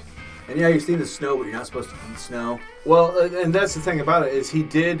drink. And yeah, you've seen the snow, but you're not supposed to eat snow. Well, and that's the thing about it is he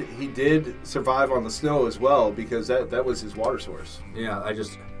did survive on the snow as well because that was his water source. Yeah, I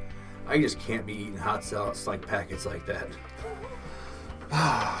just can't be eating hot sauce like packets like that.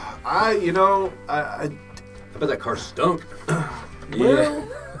 I bet that car stunk. Yeah.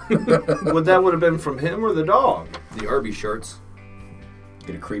 would have been from him or the dog? The Arby shirts.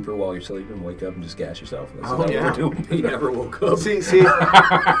 Get a creeper while you're sleeping, wake up and just gas yourself. That's Oh, what yeah. we're doing. He never woke up. See,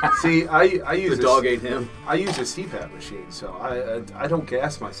 I use The dog ate him. I use a CPAP machine, so I don't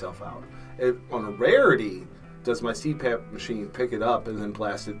gas myself out. On a rarity, does my CPAP machine pick it up and then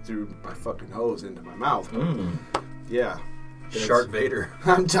blast it through my fucking hose into my mouth? But, yeah. Shark Vader.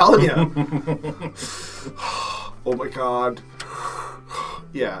 I'm telling you. Oh my god.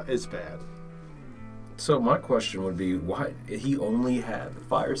 Yeah, it's bad. So my question would be, why he only had the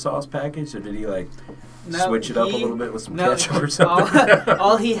fire sauce package, or did he switch it up a little bit with some ketchup or something?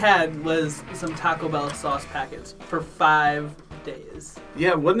 All he had was some Taco Bell sauce packets for 5 days.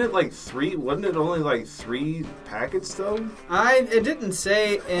 Yeah, wasn't it like 3? Wasn't it only like 3 packets though? It didn't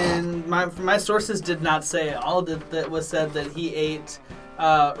say my sources did not say. All that was said that he ate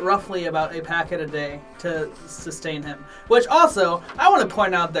roughly about a packet a day to sustain him. Which also, I want to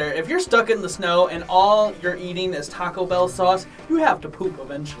point out there, if you're stuck in the snow and all you're eating is Taco Bell sauce, you have to poop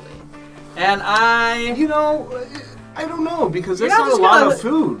eventually. And I don't know because that's You're not a just lot gonna- of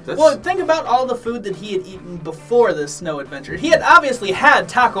food. Well, think about all the food that he had eaten before this snow adventure. He had obviously had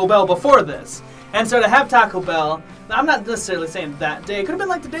Taco Bell before this. And so to have Taco Bell, I'm not necessarily saying that day. It could have been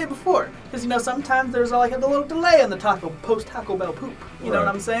like the day before. Because, sometimes there's like a little delay in the post-Taco Bell poop. You know what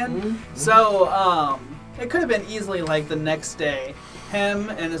I'm saying? Mm-hmm. So, it could have been easily like the next day. him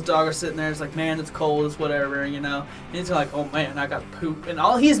and his dog are sitting there. It's like, man, it's cold, it's whatever, you know. And he's like, oh man, I got poop, and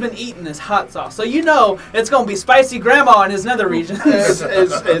all he's been eating is hot sauce. So you know it's gonna be spicy grandma in his nether region.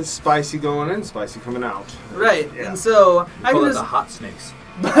 It's spicy going in, spicy coming out. Right, Yeah. and so I Call can it just. the hot snakes.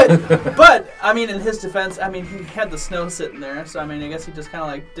 But I mean, in his defense, I mean, he had the snow sitting there, so I mean, I guess he just kind of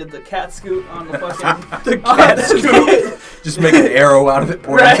like did the cat scoot on the fucking The cat scoot. Just make an arrow out of it,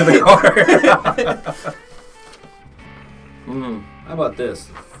 point it to the car. How about this?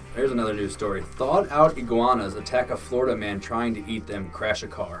 Here's another news story. Thawed-out iguanas attack a Florida man trying to eat them, crash a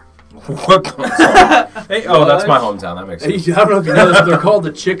car. What? Hey, oh, that's my hometown. That makes I sense. don't know if you know this, but they're called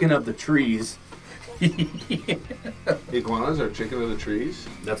the chicken of the trees. Iguanas are chicken of the trees.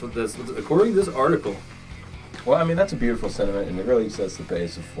 That's according to this article. Well, I mean, that's a beautiful sentiment, and it really sets the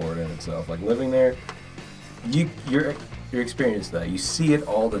pace of Florida in itself. Like, living there, you're experiencing that. You see it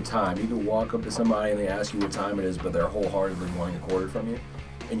all the time. You can walk up to somebody and they ask you what time it is, but they're wholeheartedly wanting a quarter from you,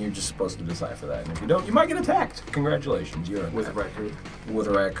 and you're just supposed to decipher that. And if you don't, you might get attacked. Congratulations, you're in With a that. raccoon. With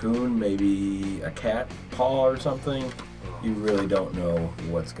a raccoon, maybe a cat paw or something. You really don't know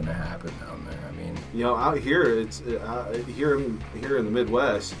what's going to happen down there. I mean, You know, out here, it's here in the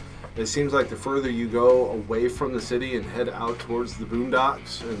Midwest. It seems like the further you go away from the city and head out towards the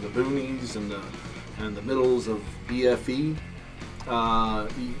boondocks and the boonies and the middles of BFE,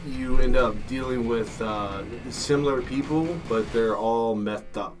 you end up dealing with similar people, but they're all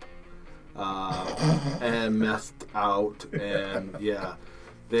methed up and methed out, and yeah,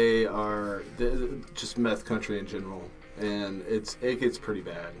 they're just meth country in general, and it gets pretty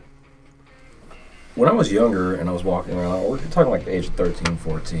bad. when I was younger and I was walking around, we're talking like the age of 13,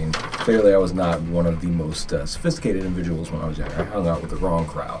 14, clearly I was not one of the most sophisticated individuals when I was younger. I hung out with the wrong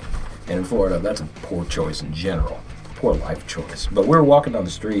crowd. And in Florida, that's a poor choice in general. Poor life choice. But we were walking down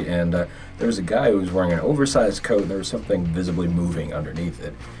the street and there was a guy who was wearing an oversized coat and there was something visibly moving underneath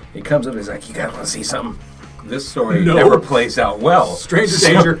it. He comes up and he's like, you guys want to see something? This story No. never plays out well. Stranger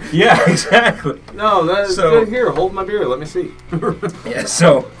danger. Yeah, exactly. No, that's So- good. Here, hold my beer. Let me see. Yeah,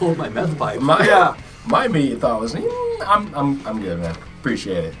 so Hold my meth pipe. my immediate thought was, I'm good, man.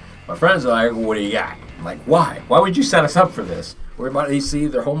 Appreciate it. My friends are like, what do you got? I'm like, why? Why would you set us up for this? We're about to see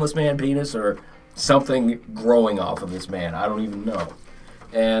either homeless man penis or something growing off of this man. I don't even know.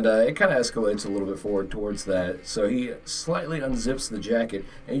 And it kind of escalates a little bit forward towards that. So he slightly unzips the jacket,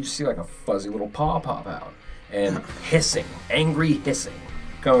 and you just see like a fuzzy little paw pop out. And hissing, angry hissing,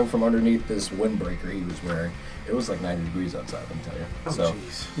 coming from underneath this windbreaker he was wearing. It was like 90 degrees outside, I can tell you. Oh, So,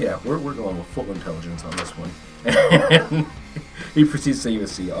 jeez. yeah, we're going with full intelligence on this one. And he proceeds to even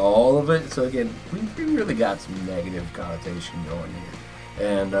see all of it. So again, we really got some negative connotation going here.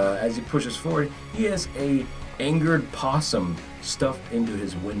 And as he pushes forward, he has a angered possum stuffed into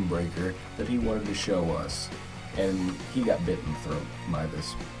his windbreaker that he wanted to show us. And he got bit in the throat by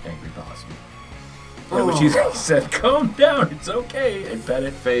this angry possum. And which he said, calm down, it's okay, and pet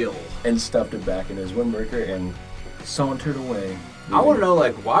it, Fail. and stuffed it back in his windbreaker and sauntered away. I want to know,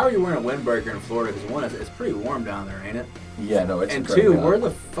 like, why are you wearing a windbreaker in Florida? Because one, it's pretty warm down there, ain't it? Yeah, no, it's And incredibly two, hot. where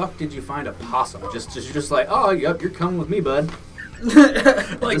the fuck did you find a possum? You're just like, oh, yep, you're coming with me, bud.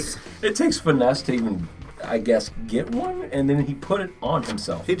 Like, it takes finesse to even, I guess, get one, and then he put it on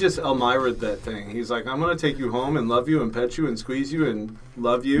himself. He just Elmira'd that thing. He's like, I'm going to take you home and love you and pet you and squeeze you and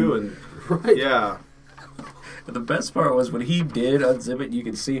love you. And Right. yeah. The best part was when he did unzip it, you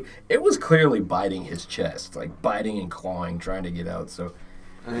could see it was clearly biting his chest, like biting and clawing, trying to get out. So,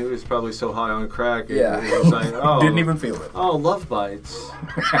 And he was probably so high on crack. yeah, He was like, oh. didn't even feel it. Oh, love bites.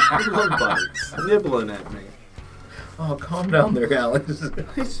 Love bites. Nibbling at me. Oh, calm down there, Alex.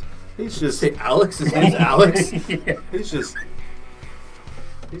 He's just Say Alex? His name's Alex? Yeah. he's just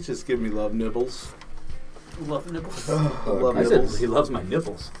giving me love nibbles. Love nibbles. Love I said nibbles. he loves my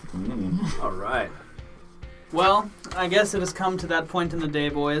nipples. Mm. All right. Well, I guess it has come to that point in the day,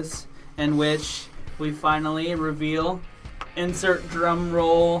 boys, in which we finally reveal, insert drum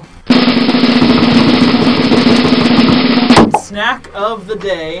roll, snack of the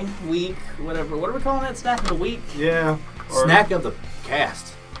day, week, whatever. What are we calling that? Snack of the week? Yeah. Or Snack of the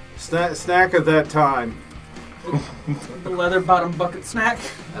cast. snack of that time. The leather bottom bucket snack.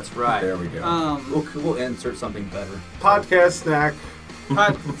 That's right. There we go. We'll insert something better. Podcast snack.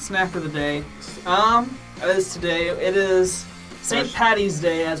 Snack of the day. As today, it is St. Patty's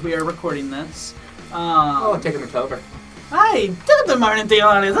Day as we are recording this. Taking the cover. Hi, good morning,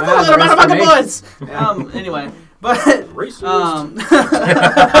 Theonis. That's a Ah, little bit about the rest boys. Anyway, but Racist.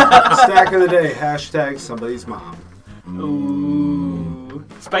 Snack of the day. Hashtag somebody's mom. Ooh,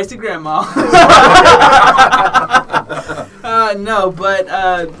 spicy grandma. No, but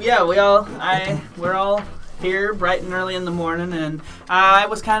yeah, we're all here bright and early in the morning, and I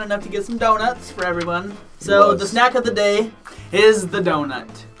was kind enough to get some donuts for everyone. So the snack of the day is the donut.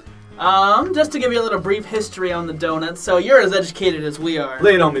 Just to give you a little brief history on the donuts, so you're as educated as we are.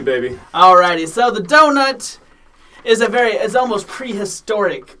 Lay it on me, baby. Alrighty, so the donut is it's almost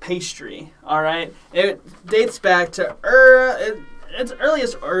prehistoric pastry, alright? It dates back to, its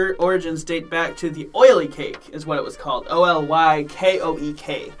earliest origins date back to the oily cake, is what it was called,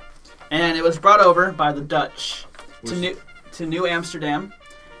 Oykoek. And it was brought over by the Dutch to New Amsterdam.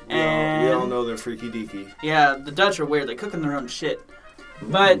 And we all know they're freaky deaky. Yeah, the Dutch are weird, they cook in their own shit.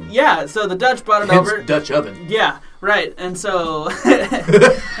 But yeah, so the Dutch brought it over. Dutch oven. Yeah, right. And so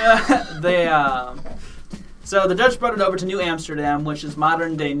So the Dutch brought it over to New Amsterdam, which is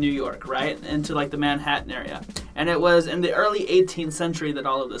modern-day New York, right? Into, like, the Manhattan area. And it was in the early 18th century that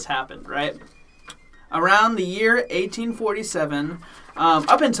all of this happened, right? Around the year 1847,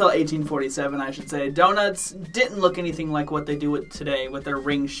 up until 1847, I should say, donuts didn't look anything like what they do today with their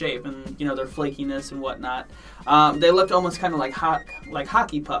ring shape and, you know, their flakiness and whatnot. They looked almost kind of like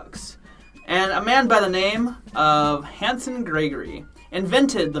hockey pucks. And a man by the name of Hanson Gregory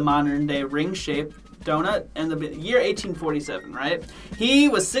invented the modern-day ring-shaped donut in the year 1847, right? He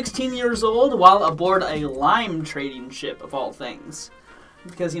was 16 years old while aboard a lime trading ship, of all things.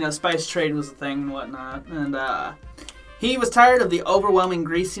 Because, you know, spice trade was a thing and whatnot. And he was tired of the overwhelming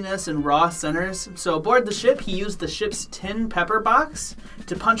greasiness and raw centers. So aboard the ship, he used the ship's tin pepper box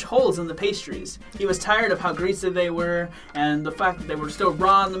to punch holes in the pastries. He was tired of how greasy they were and the fact that they were still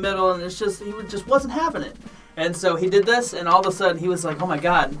raw in the middle. And he just wasn't having it. And so he did this, and all of a sudden he was like, oh my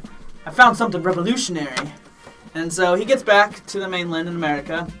God, I found something revolutionary. And so he gets back to the mainland in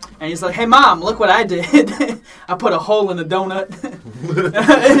America, and he's like, hey, Mom, look what I did. I put a hole in the donut.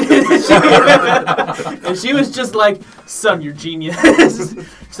 and she was just like, son, you're genius.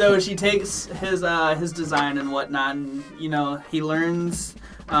 So she takes his design and whatnot, and, you know, he learns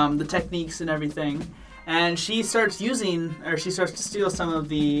the techniques and everything. And she starts to steal some of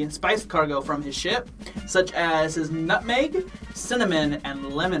the spice cargo from his ship, such as his nutmeg, cinnamon,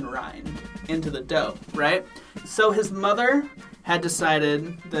 and lemon rind into the dough, right? So his mother had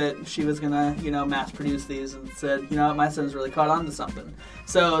decided that she was going to, you know, mass produce these and said, you know what, my son's really caught on to something.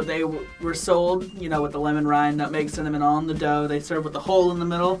 So they were sold, you know, with the lemon rind, nutmeg, cinnamon all in the dough. They served with a hole in the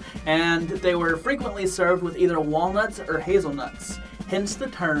middle, and they were frequently served with either walnuts or hazelnuts, hence the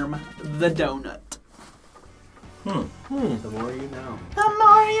term the donut. The more you know. The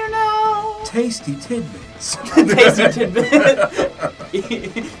more you know. Tasty tidbits. Tasty tidbit.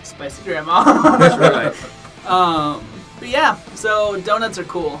 Spicy grandma. That's right. But yeah, so donuts are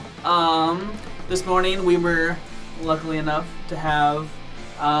cool. This morning we were lucky enough to have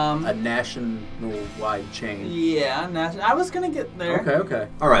a national-wide chain. Yeah, I was gonna get there. Okay.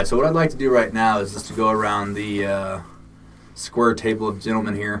 All right. So what I'd like to do right now is just to go around the square table of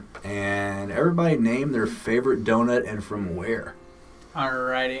gentlemen here, and everybody name their favorite donut and from where.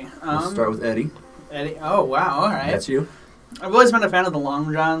 Alrighty. Let's start with Eddie. Eddie. Oh wow. All right. That's you. I've always been a fan of the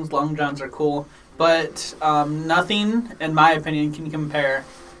Long Johns. Long Johns are cool, but nothing, in my opinion, can compare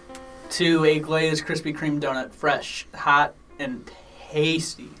to a glazed Krispy Kreme donut, fresh, hot, and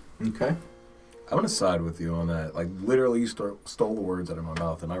tasty. Okay. I'm going to side with you on that. Like, literally, you stole the words out of my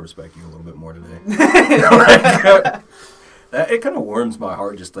mouth, and I respect you a little bit more today. It kind of warms my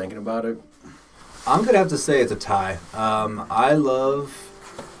heart just thinking about it. I'm going to have to say it's a tie. I love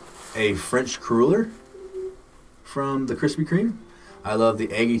a French cruller from the Krispy Kreme. I love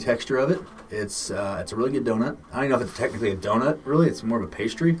the eggy texture of it. It's a really good donut. I don't even know if it's technically a donut, really. It's more of a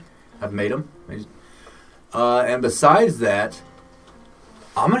pastry. I've made them. And besides that,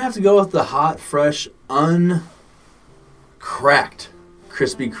 I'm going to have to go with the hot, fresh, uncracked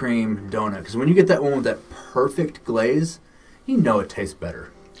Krispy Kreme donut. Because when you get that one with that perfect glaze, you know it tastes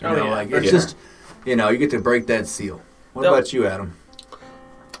better. It's just, you get to break that seal. What about you, Adam?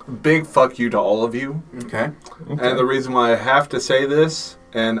 Big fuck you to all of you. Okay. And the reason why I have to say this,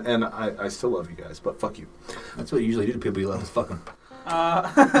 and I still love you guys, but fuck you. That's what you usually do to people you love, is fuck them.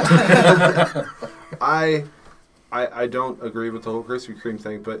 I don't agree with the whole Krispy Kreme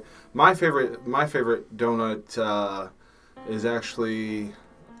thing, but my favorite donut is actually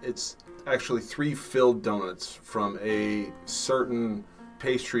 3 filled donuts from a certain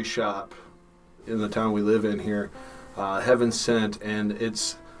pastry shop in the town we live in here, Heaven Sent, and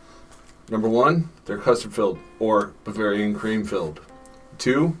it's number 1, they're custard filled or Bavarian cream filled.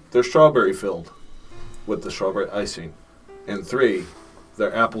 2, they're strawberry filled with the strawberry icing, and 3,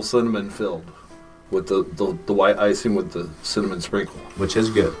 they're apple cinnamon filled with the white icing with the cinnamon sprinkle. Which is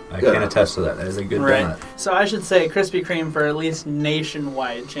good. I can attest to that. That is a good donut. So I should say Krispy Kreme for at least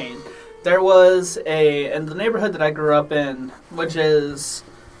nationwide chain. There was in the neighborhood that I grew up in, which is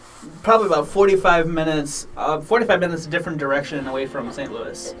probably about 45 minutes different direction away from St.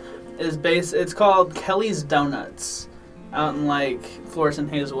 Louis, it's called Kelly's Donuts out in like Florissant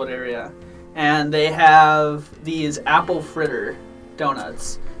Hazelwood area. And they have these apple fritter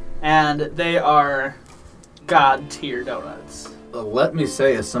donuts, and they are god tier donuts. Let me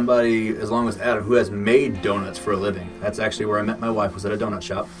say, as somebody, as long as Adam, who has made donuts for a living, that's actually where I met my wife, was at a donut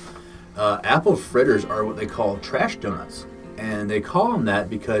shop. Apple fritters are what they call trash donuts. And they call them that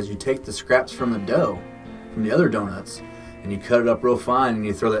because you take the scraps from the dough, from the other donuts, and you cut it up real fine, and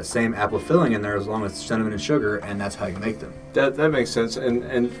you throw that same apple filling in there as long as cinnamon and sugar, and that's how you make them. That makes sense.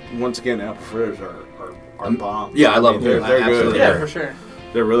 And once again, apple fritters are bomb. Yeah, I love them. They're good. Yeah, for sure.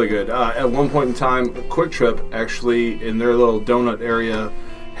 They're really good. At one point in time, Quick Trip actually in their little donut area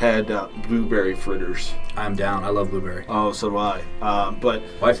had blueberry fritters. I'm down. I love blueberry. Oh, so do I. But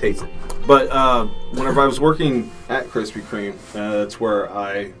Wife hates it. But whenever I was working at Krispy Kreme, that's where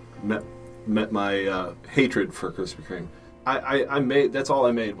I met my hatred for Krispy Kreme. I made, that's all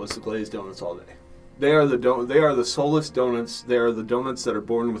I made was the glazed donuts all day. They are the soulless donuts. They are the donuts that are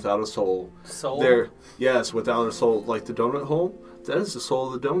born without a soul. Soul? Yes, without a soul. Like the donut hole, that is the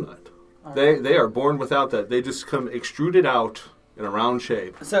soul of the donut. They are born without that. They just come extruded out in a round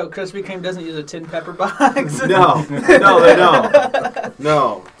shape. So Krispy Kreme doesn't use a tin pepper box? No, they don't.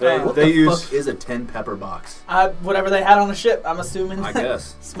 No, What they the use. fuck is a 10 pepper box? Whatever they had on the ship, I'm assuming. I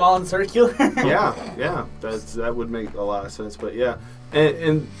guess. Small and circular. Yeah, that would make a lot of sense. But yeah,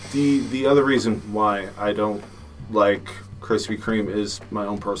 and the other reason why I don't like Krispy Kreme is my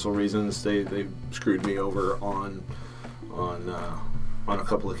own personal reasons. They screwed me over on a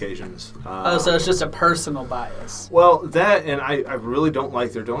couple occasions. So it's just a personal bias. Well, that, and I really don't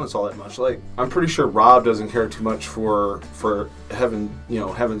like their donuts all that much. Like, I'm pretty sure Rob doesn't care too much for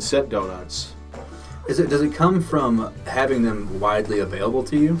having set donuts. Does it come from having them widely available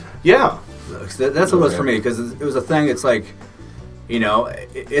to you? Yeah. That's what it was for me, because it was a thing. It's like,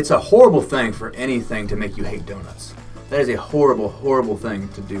 it's a horrible thing for anything to make you hate donuts. That is a horrible, horrible thing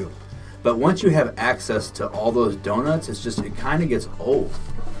to do. But once you have access to all those donuts, it kind of gets old.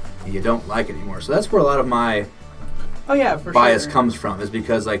 And you don't like it anymore. So that's where a lot of my bias comes from, is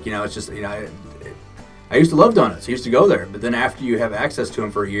because, it's just, I used to love donuts. I used to go there. But then after you have access to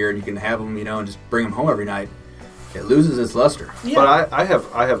them for a year and you can have them, and just bring them home every night, it loses its luster. Yeah. But I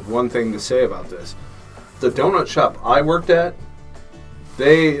have one thing to say about this. The donut shop I worked at,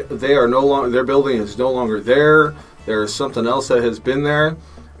 they are no longer, their building is no longer there. There is something else that has been there.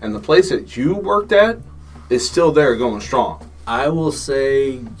 And the place that you worked at is still there going strong. I will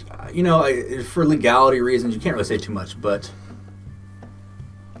say, for legality reasons, you can't really say too much, but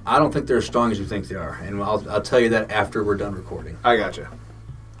I don't think they're as strong as you think they are. And I'll tell you that after we're done recording. I gotcha.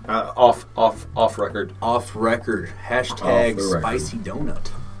 Off record. Off record. Hashtag spicy donut.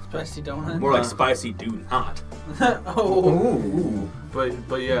 Spicy donut? More like spicy do not. Oh. But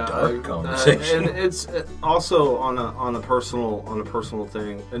yeah, Dark conversation. and it's also on a personal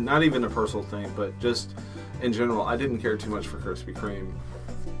thing, and not even a personal thing, but just in general. I didn't care too much for Krispy Kreme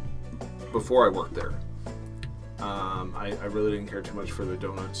before I worked there. I really didn't care too much for the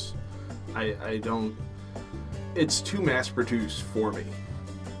donuts. I don't. It's too mass produced for me.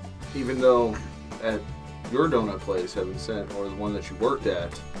 Even though at your donut place, Heaven Sent, or the one that you worked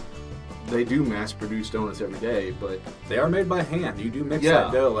at, they do mass produce donuts every day, but they are made by hand. You do mix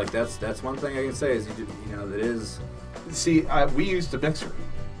that dough. Like that's one thing I can say is that is. See, we used a mixer.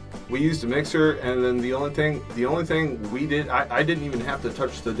 We used a mixer, and then the only thing we did, I didn't even have to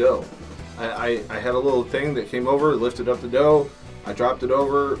touch the dough. I had a little thing that came over, lifted up the dough, I dropped it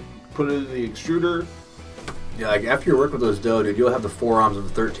over, put it in the extruder. Yeah, like after you work with those dough, dude, you'll have the forearms of a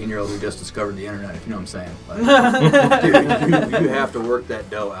 13-year-old who just discovered the internet, if you know what I'm saying. Like, dude, you have to work that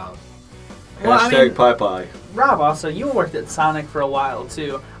dough out. Well, Hashtag pie. Rob, also, you worked at Sonic for a while,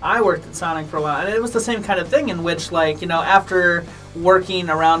 too. I worked at Sonic for a while, and it was the same kind of thing in which, after working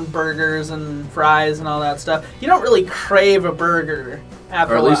around burgers and fries and all that stuff, you don't really crave a burger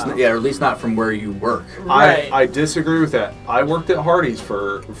after a while. Or at least not from where you work. Right. I disagree with that. I worked at Hardee's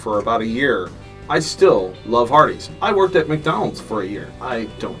for about a year. I still love Hardee's. I worked at McDonald's for a year. I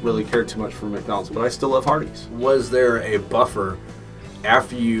don't really care too much for McDonald's, but I still love Hardee's. Was there a buffer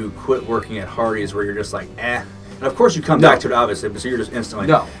after you quit working at Hardee's where you're just like, eh? And of course you come back to it, obviously, but so you're just instantly...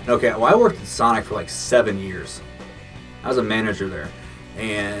 No. Okay, well, I worked at Sonic for 7 years. I was a manager there.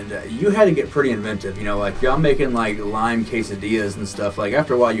 And you had to get pretty inventive. I'm making lime quesadillas and stuff.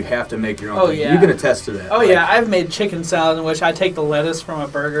 After a while, you have to make your own thing. Yeah. You can attest to that. Oh, yeah. I've made chicken salad in which I take the lettuce from a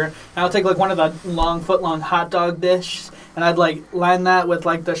burger, and I'll take one of the foot-long hot dog dish, and I'd like line that with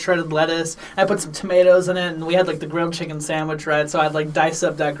like the shredded lettuce. I put some tomatoes in it, and we had like the grilled chicken sandwich, right? So I'd like dice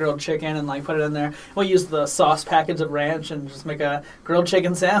up that grilled chicken and like put it in there. We'll use the sauce package of ranch and just make a grilled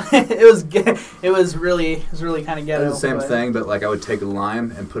chicken sandwich. It was good. It was really kind of ghetto. I did the same thing, but like I would take a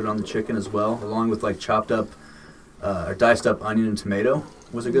lime and put it on the chicken as well, along with like chopped up or diced up onion and tomato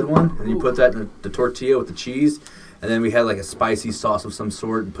was a good one. And you put that in the tortilla with the cheese. And then we had like a spicy sauce of some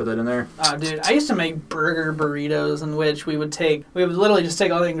sort and put that in there. Oh, dude, I used to make burger burritos in which we would literally just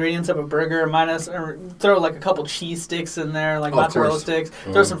take all the ingredients of a burger or throw like a couple cheese sticks in there, like mozzarella sticks,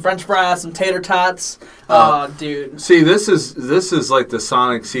 throw some French fries, some tater tots. Dude. See, this is like the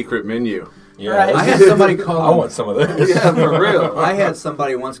Sonic secret menu. Yeah, Right. I had somebody call I want some of this. Yeah, for real. I had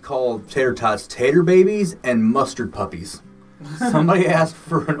somebody once call tater tots tater babies and mustard puppies. Somebody asked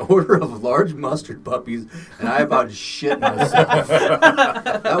for an order of large mustard puppies, and I about shit myself.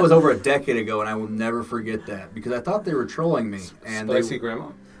 That was over a decade ago, and I will never forget that because I thought they were trolling me. And Spicy grandma?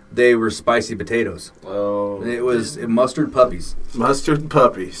 They were spicy potatoes. Oh. It was mustard puppies. Mustard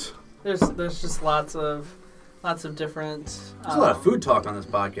puppies. There's just lots of different. There's a lot of food talk on this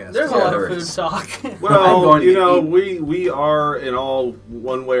podcast. There's a Yeah, lot there of food is. talk. Well, going to you know, eat. we are in all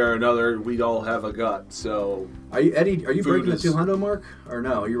one way or another. We all have a gut, so Are you Eddie? Are you Food breaking is- the 200 mark or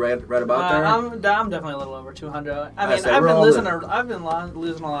no? Are you right about there? I'm definitely a little over 200. I I mean, say I've we're been all losing the- I've been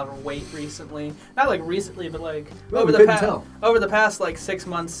losing a lot of weight recently. Not like recently, but like Well, over we the couldn't tell. over the past like 6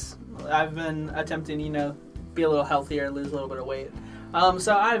 months, I've been attempting, be a little healthier, lose a little bit of weight.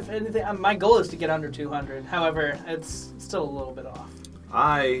 So my goal is to get under 200. However, it's still a little bit off.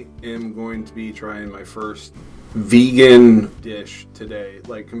 I am going to be trying my first vegan dish today,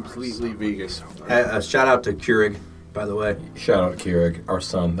 like completely vegan. Shout out to Keurig, by the way. Shout out Keurig, our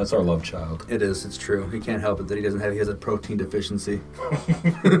son. That's our love child. It is. It's true. He can't help it that he has a protein deficiency.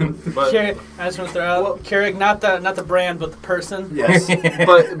 But Keurig, I just want to throw out Keurig, not the brand, but the person. Yes.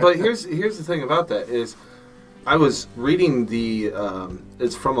 but here's the thing about that is, I was reading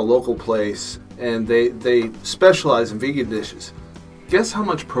it's from a local place, and they specialize in vegan dishes. Guess how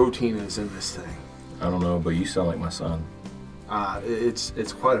much protein is in this thing? I don't know, but you sound like my son.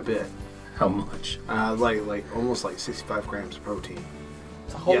 It's quite a bit. How much? Like almost like 65 grams of protein.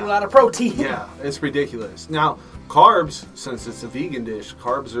 It's a whole Yeah. lot of protein. Yeah, it's ridiculous. Now, carbs, since it's a vegan dish,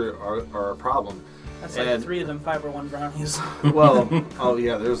 carbs are a problem. That's like And- 3 of them Fiber One brownies. Well, oh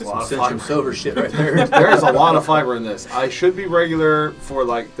yeah, there's a lot of Centrum fiber. Silver shit right there. There's a lot of fiber in this. I should be regular for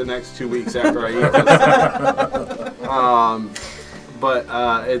like the next 2 weeks after I eat this. But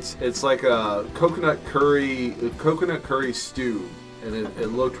it's like a coconut curry stew, and it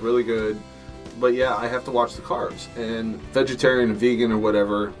looked really good. But yeah, I have to watch the carbs. And vegetarian and vegan or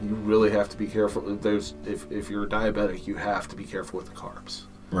whatever, you really have to be careful. If you're diabetic, you have to be careful with the carbs.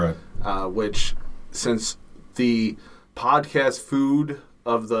 Right. Which, since the podcast food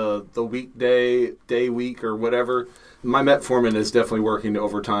of the weekday, day, week, or whatever, my metformin is definitely working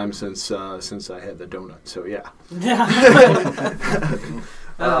overtime since I had the donut. So yeah. Yeah.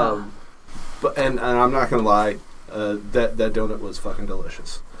 But I'm not gonna lie, that donut was fucking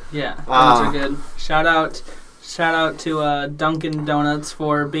delicious. Yeah, donuts are good. Shout out to Dunkin' Donuts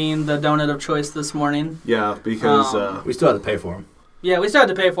for being the donut of choice this morning. Yeah, because We still have to pay for them. Yeah, we still had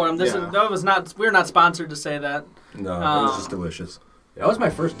to pay for them. Yeah. We're not sponsored to say that. No, it was just delicious. That was my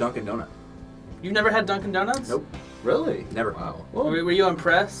first Dunkin' Donut. You've never had Dunkin' Donuts? Nope. really, Never. Wow. Were you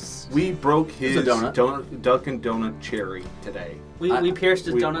impressed? we broke his It's a donut. Dunkin' Donut cherry today. We pierced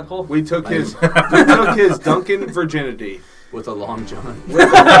his We- donut hole. We took his his Dunkin' virginity. With a long john.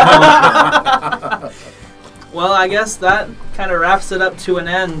 Well, I guess that kind of wraps it up to an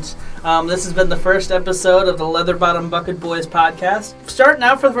end. This has been the first episode of the Leather Bottom Bucket Boys podcast. Starting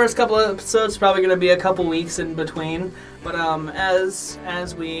out for the first couple of episodes, probably going to be a couple weeks in between. But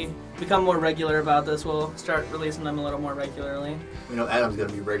as we become more regular about this, we'll start releasing them a little more regularly. Adam's going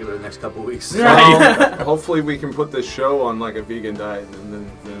to be regular the next couple weeks. Right. Hopefully we can put this show on like a vegan diet, and then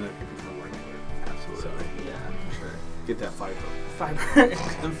it can become regular. Absolutely. Yeah. Sure. Get that fiber. Fiber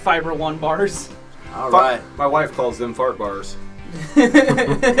and Fiber One bars. All right. My wife calls them fart bars.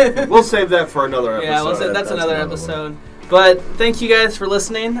 We'll save that for another episode. Yeah, that's another episode. But thank you guys for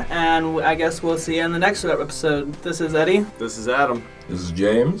listening, and I guess we'll see you in the next episode. This is Eddie, This is Adam. This is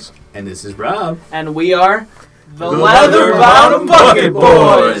James. And this is Rob. and we are the Leather Bottom Bucket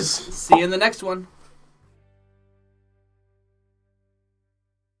Boys. See you in the next one.